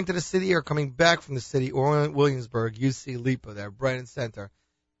the city or coming back from the city or Williamsburg, you see Lipa there, bright and center.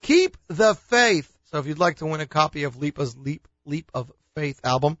 Keep the faith. So if you'd like to win a copy of Lipa's Leap of Faith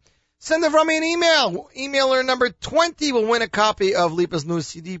album, send Avrami an email. Emailer number 20 will win a copy of Lipa's new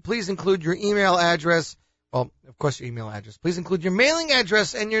CD. Please include your email address. Well, of course, your email address. Please include your mailing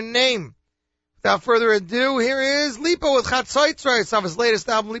address and your name. Without further ado, here is Lipa with Chatzoitzreis of his latest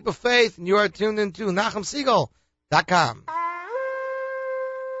album, Leap of Faith, and you are tuned into NachumSiegel.com.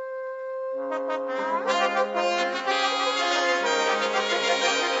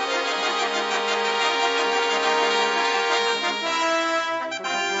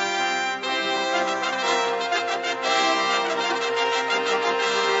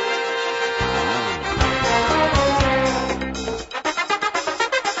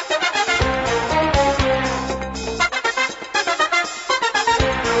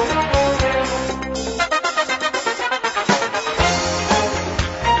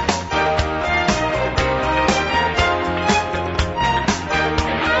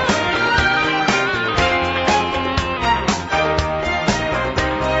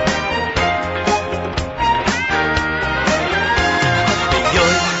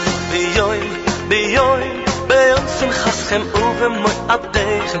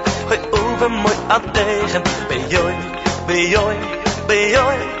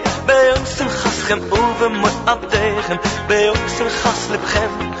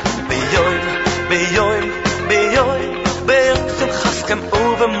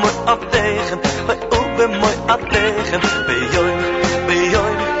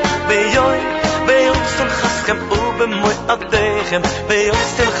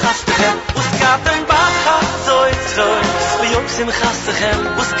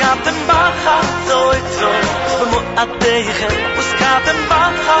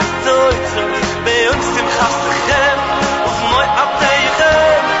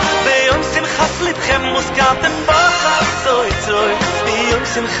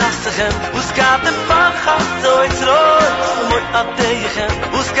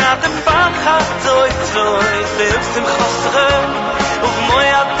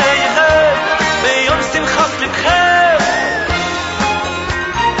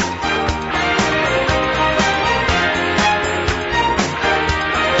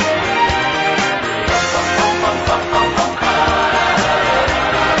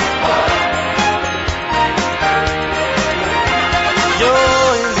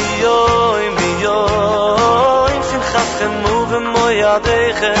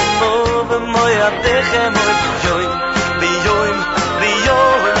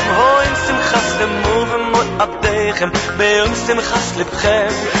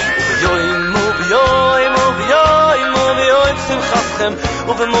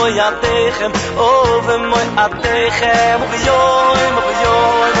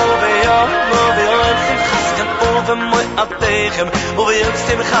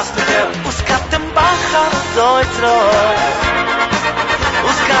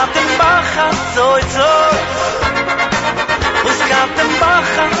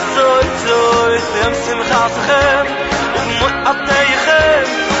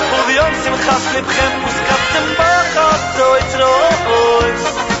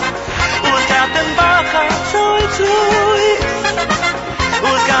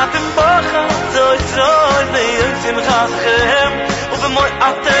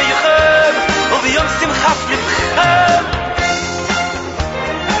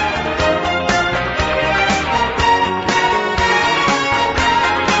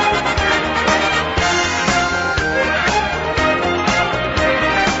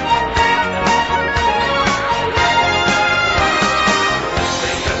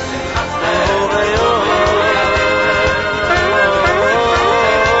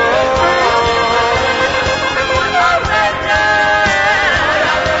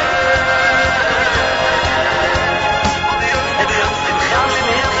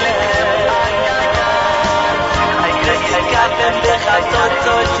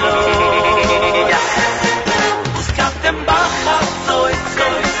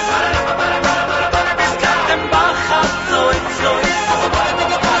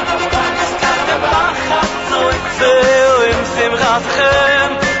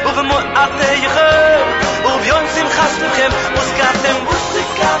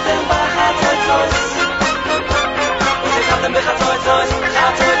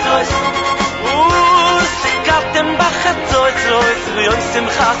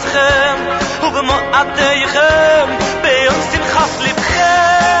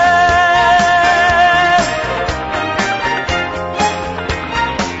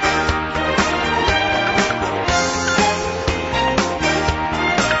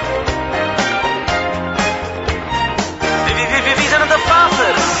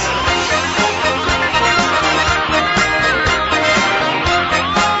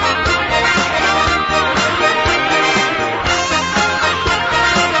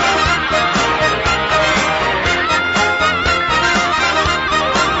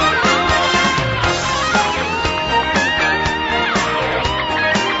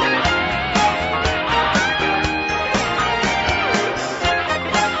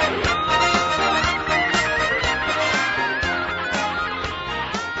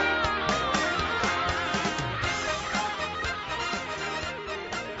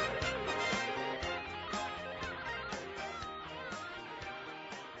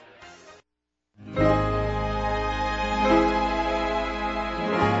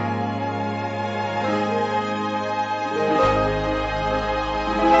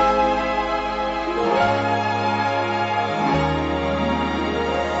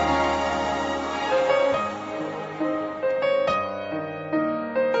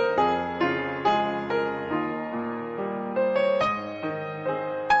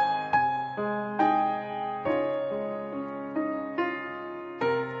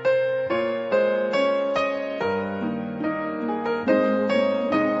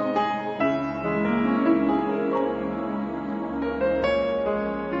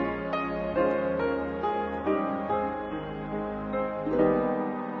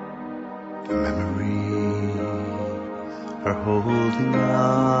 Memories are holding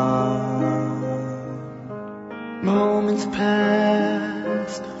on. Moments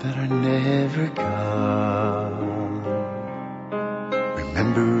past that are never gone.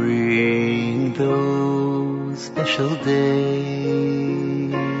 Remembering those special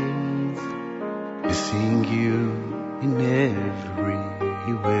days. Missing you in every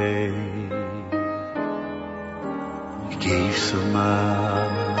way. You gave so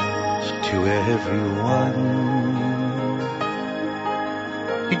much to everyone.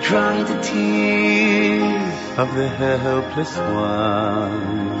 You dried the tears of the helpless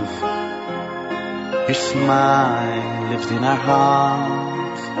ones. Your smile lives in our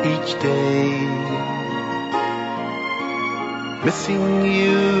hearts each day. Missing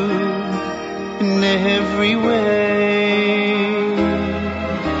you in every way.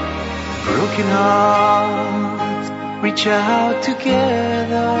 Broken hearts reach out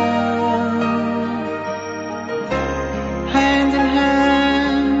together, hand in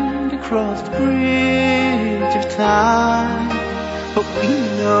hand across the bridge of time. But we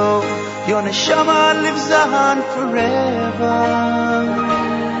know your neshama lives on forever.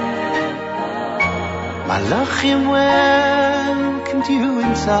 Malachim welcomed you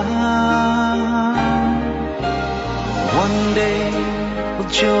inside. One day we'll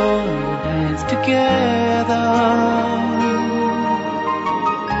join hands together.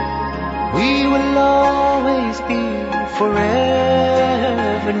 We will always be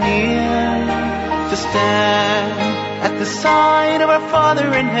forever near, to stand at the side of our Father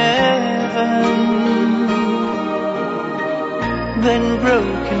in heaven. Then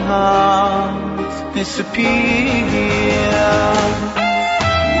broken hearts disappear.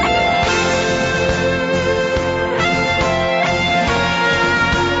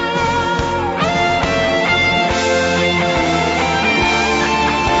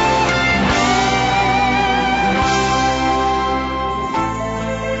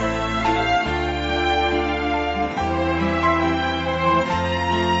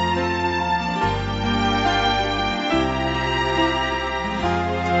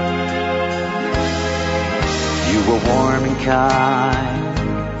 Warm and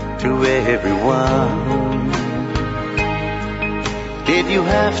kind to everyone. Did you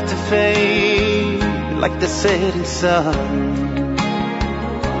have to fade like the setting sun?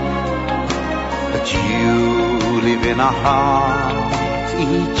 But you live in our hearts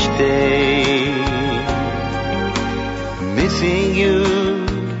each day. Missing you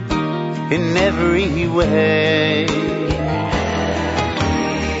in every way.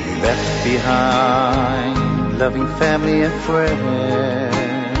 Left behind loving family and friends,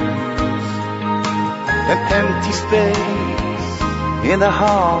 an empty space in the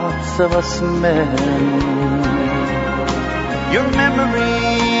hearts of us men. Your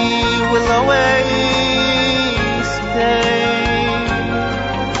memory will always stay,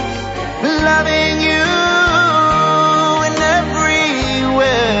 loving you in every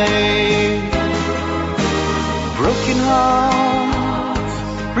way. Broken hearts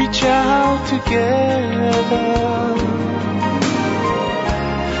reach out together,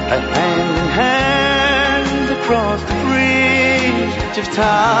 hand in hand across the bridge of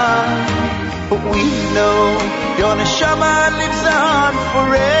time. But we know your neshama lives on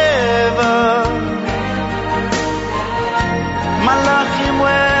forever. Malachim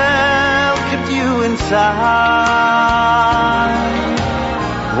welcomed you inside.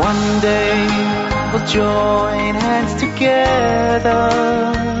 One day we'll join hands together.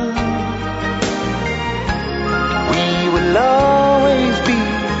 Will always be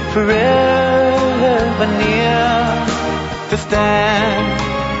forever near, to stand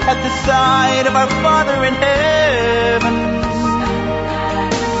at the side of our Father in heaven.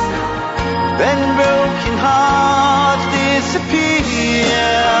 Then broken hearts disappear.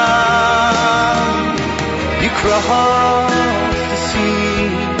 You cross the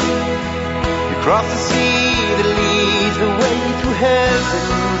sea, you cross the sea that leads the way through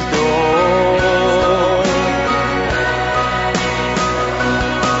heaven's door.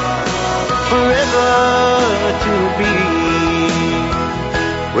 Forever to be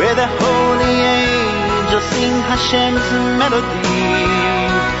where the holy angels sing Hashem's melody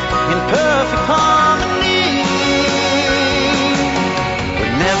in perfect harmony.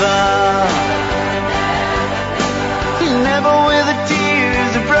 But never with the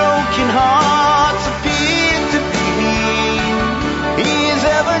tears of broken hearts appear to be. He is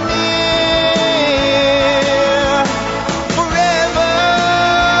ever near, forever.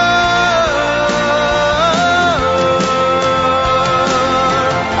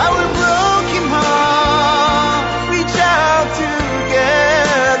 Our broken hearts reach out to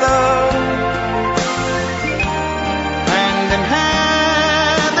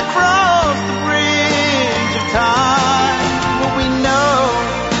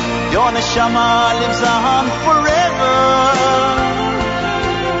neshama lives on forever.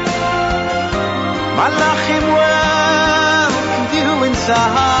 Malachim welcome you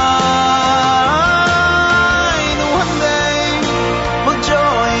inside. One day we'll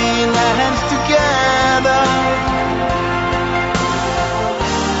join hands together.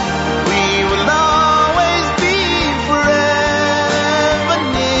 We will always be forever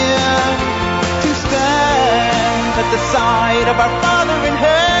near to stand at the side of our Father in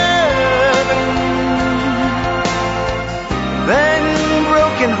heaven. Then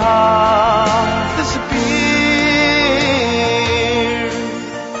broken hearts disappear.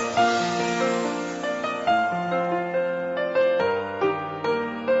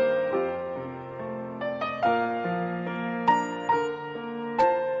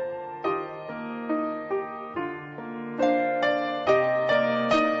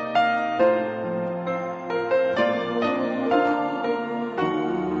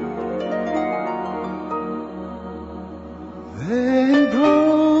 Then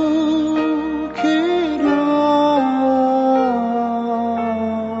broken hearts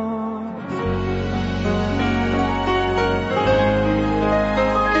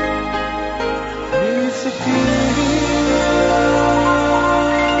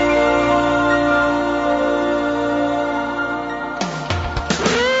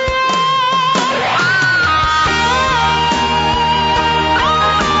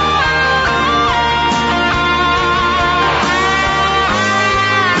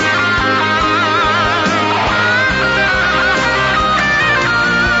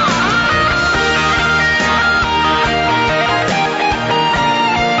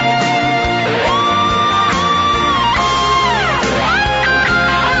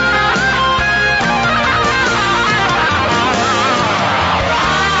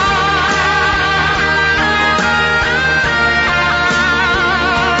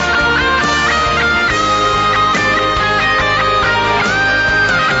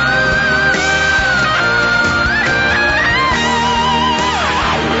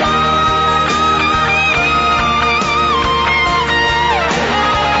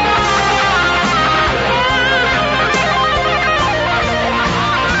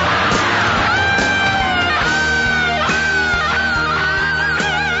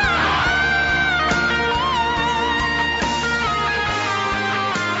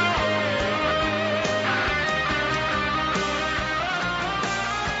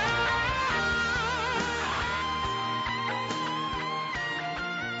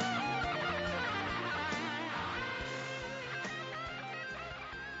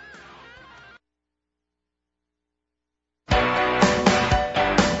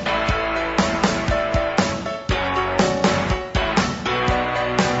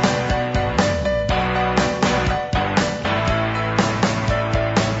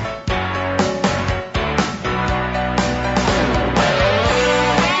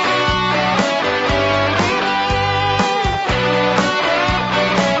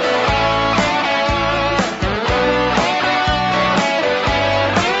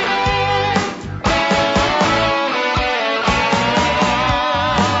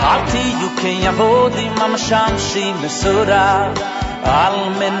avodim המשמשים מסורה על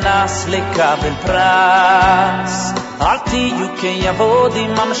מנס לקבל פרס אל תהיו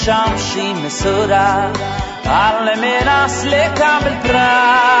כעבודים המשמשים מסורה על מנס לקבל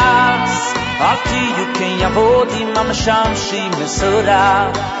פרס אל תהיו כעבודים המשמשים מסורה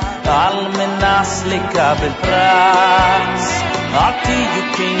על מנס לקבל פרס אל תהיו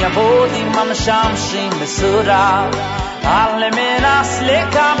כעבודים המשמשים מסורה על מנס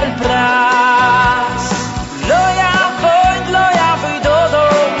לקבל פרס לא יעבוד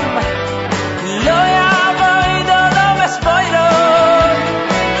אודום לא יעבוד אודום בספוירות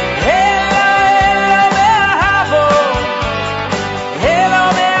אלו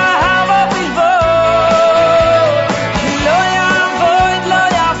מאהבו בלבוד לא יעבוד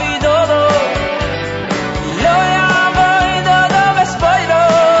אודום לא יעבוד אודום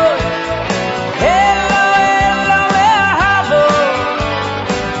בספוירות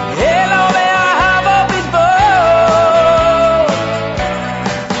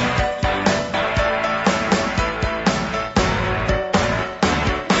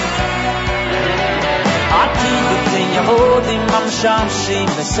משמשים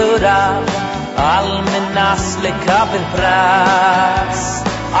מסורה על מנס לקבל פרס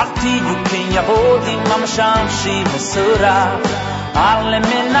אל תהיו כעבודים המשמשים מסורה על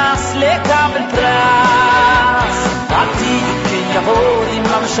מנס לקבל פרס אל תהיו כעבודים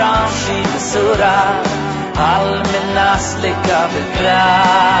המשמשים מסורה על מנס לקבל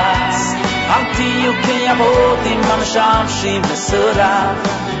פרס אל תהיו כעבודים המשמשים מסורה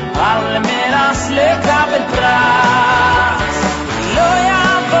על מנס לקבל פרס לא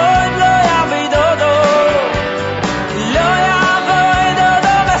יעבוד, לא יעבוד אותו לא יעבוד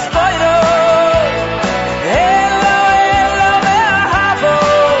אותו בספוירו אלו מאהבו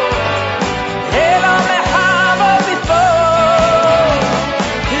אלו מחבו בטבו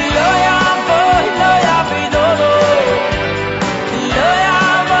לא יעבוד, לא יעבוד אותו לא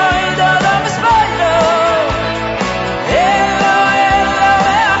יעבוד אותו בספוירו אלו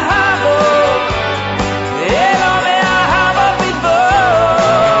מאהבו אלו מאהבו בטבו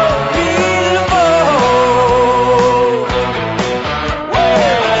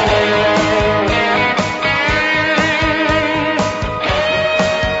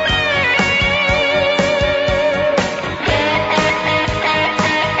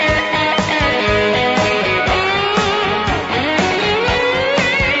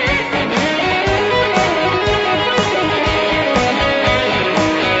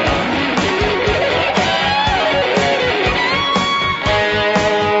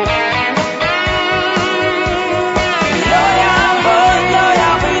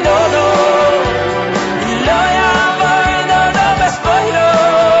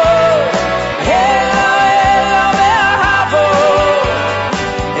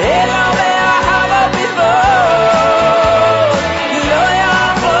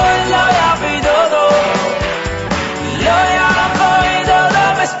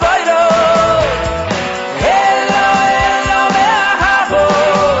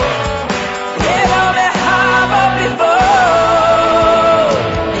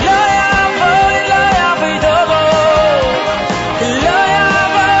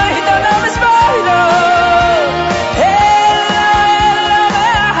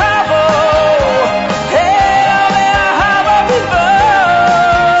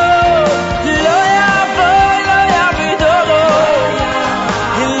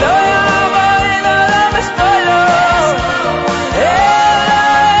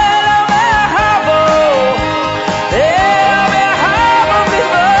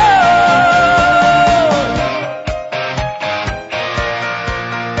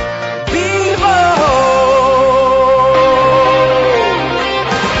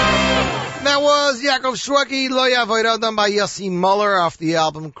Shrugi Lo Yavoid done by Yossi Muller off the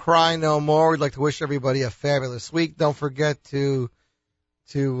album Cry No More. We'd like to wish everybody a fabulous week. Don't forget to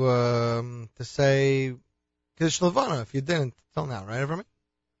say Kiddush Levana if you didn't till now, right, Avrami?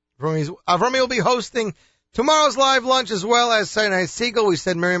 Avrami will be hosting tomorrow's live lunch as well as Saturday Night Seagull. We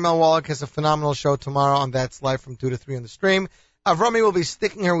said Miriam L. Wallach has a phenomenal show tomorrow on That's Live from 2 to 3 on the stream. Avrami will be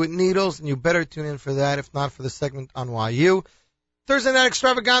sticking her with needles, and you better tune in for that, if not for the segment on YU. Thursday night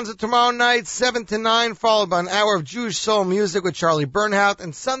extravaganza tomorrow night, 7 to 9, followed by an hour of Jewish soul music with Charlie Bernhout.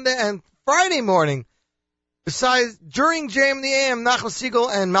 And Sunday and Friday morning, besides, during JM the AM, Nachum Siegel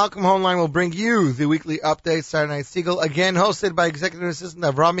and Malcolm Hoenlein will bring you the weekly update, Saturday Night Siegel, again hosted by Executive Assistant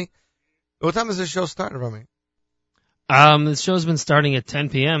Avrami. What time does this show start, Avrami? The show's been starting at 10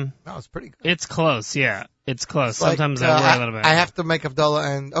 p.m. Oh, it's pretty good. It's close, yeah. It's close. It's Sometimes like, I worry a little bit. I have to make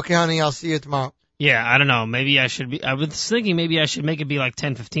Abdullah and, okay, honey, I'll see you tomorrow. Yeah, I don't know. Maybe I should be. I was thinking maybe I should make it be like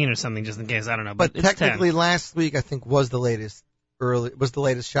 10:15 or something, just in case. I don't know. But it's technically, 10. last week I think was the latest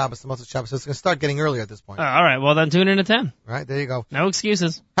Shabbos, the most of Shabbos. So it's going to start getting earlier at this point. All right. Well, then tune in at 10. All right, there you go. No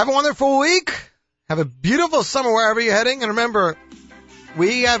excuses. Have a wonderful week. Have a beautiful summer wherever you're heading, and remember,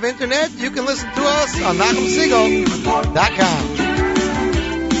 we have internet. You can listen to us on NachumSiegel.com.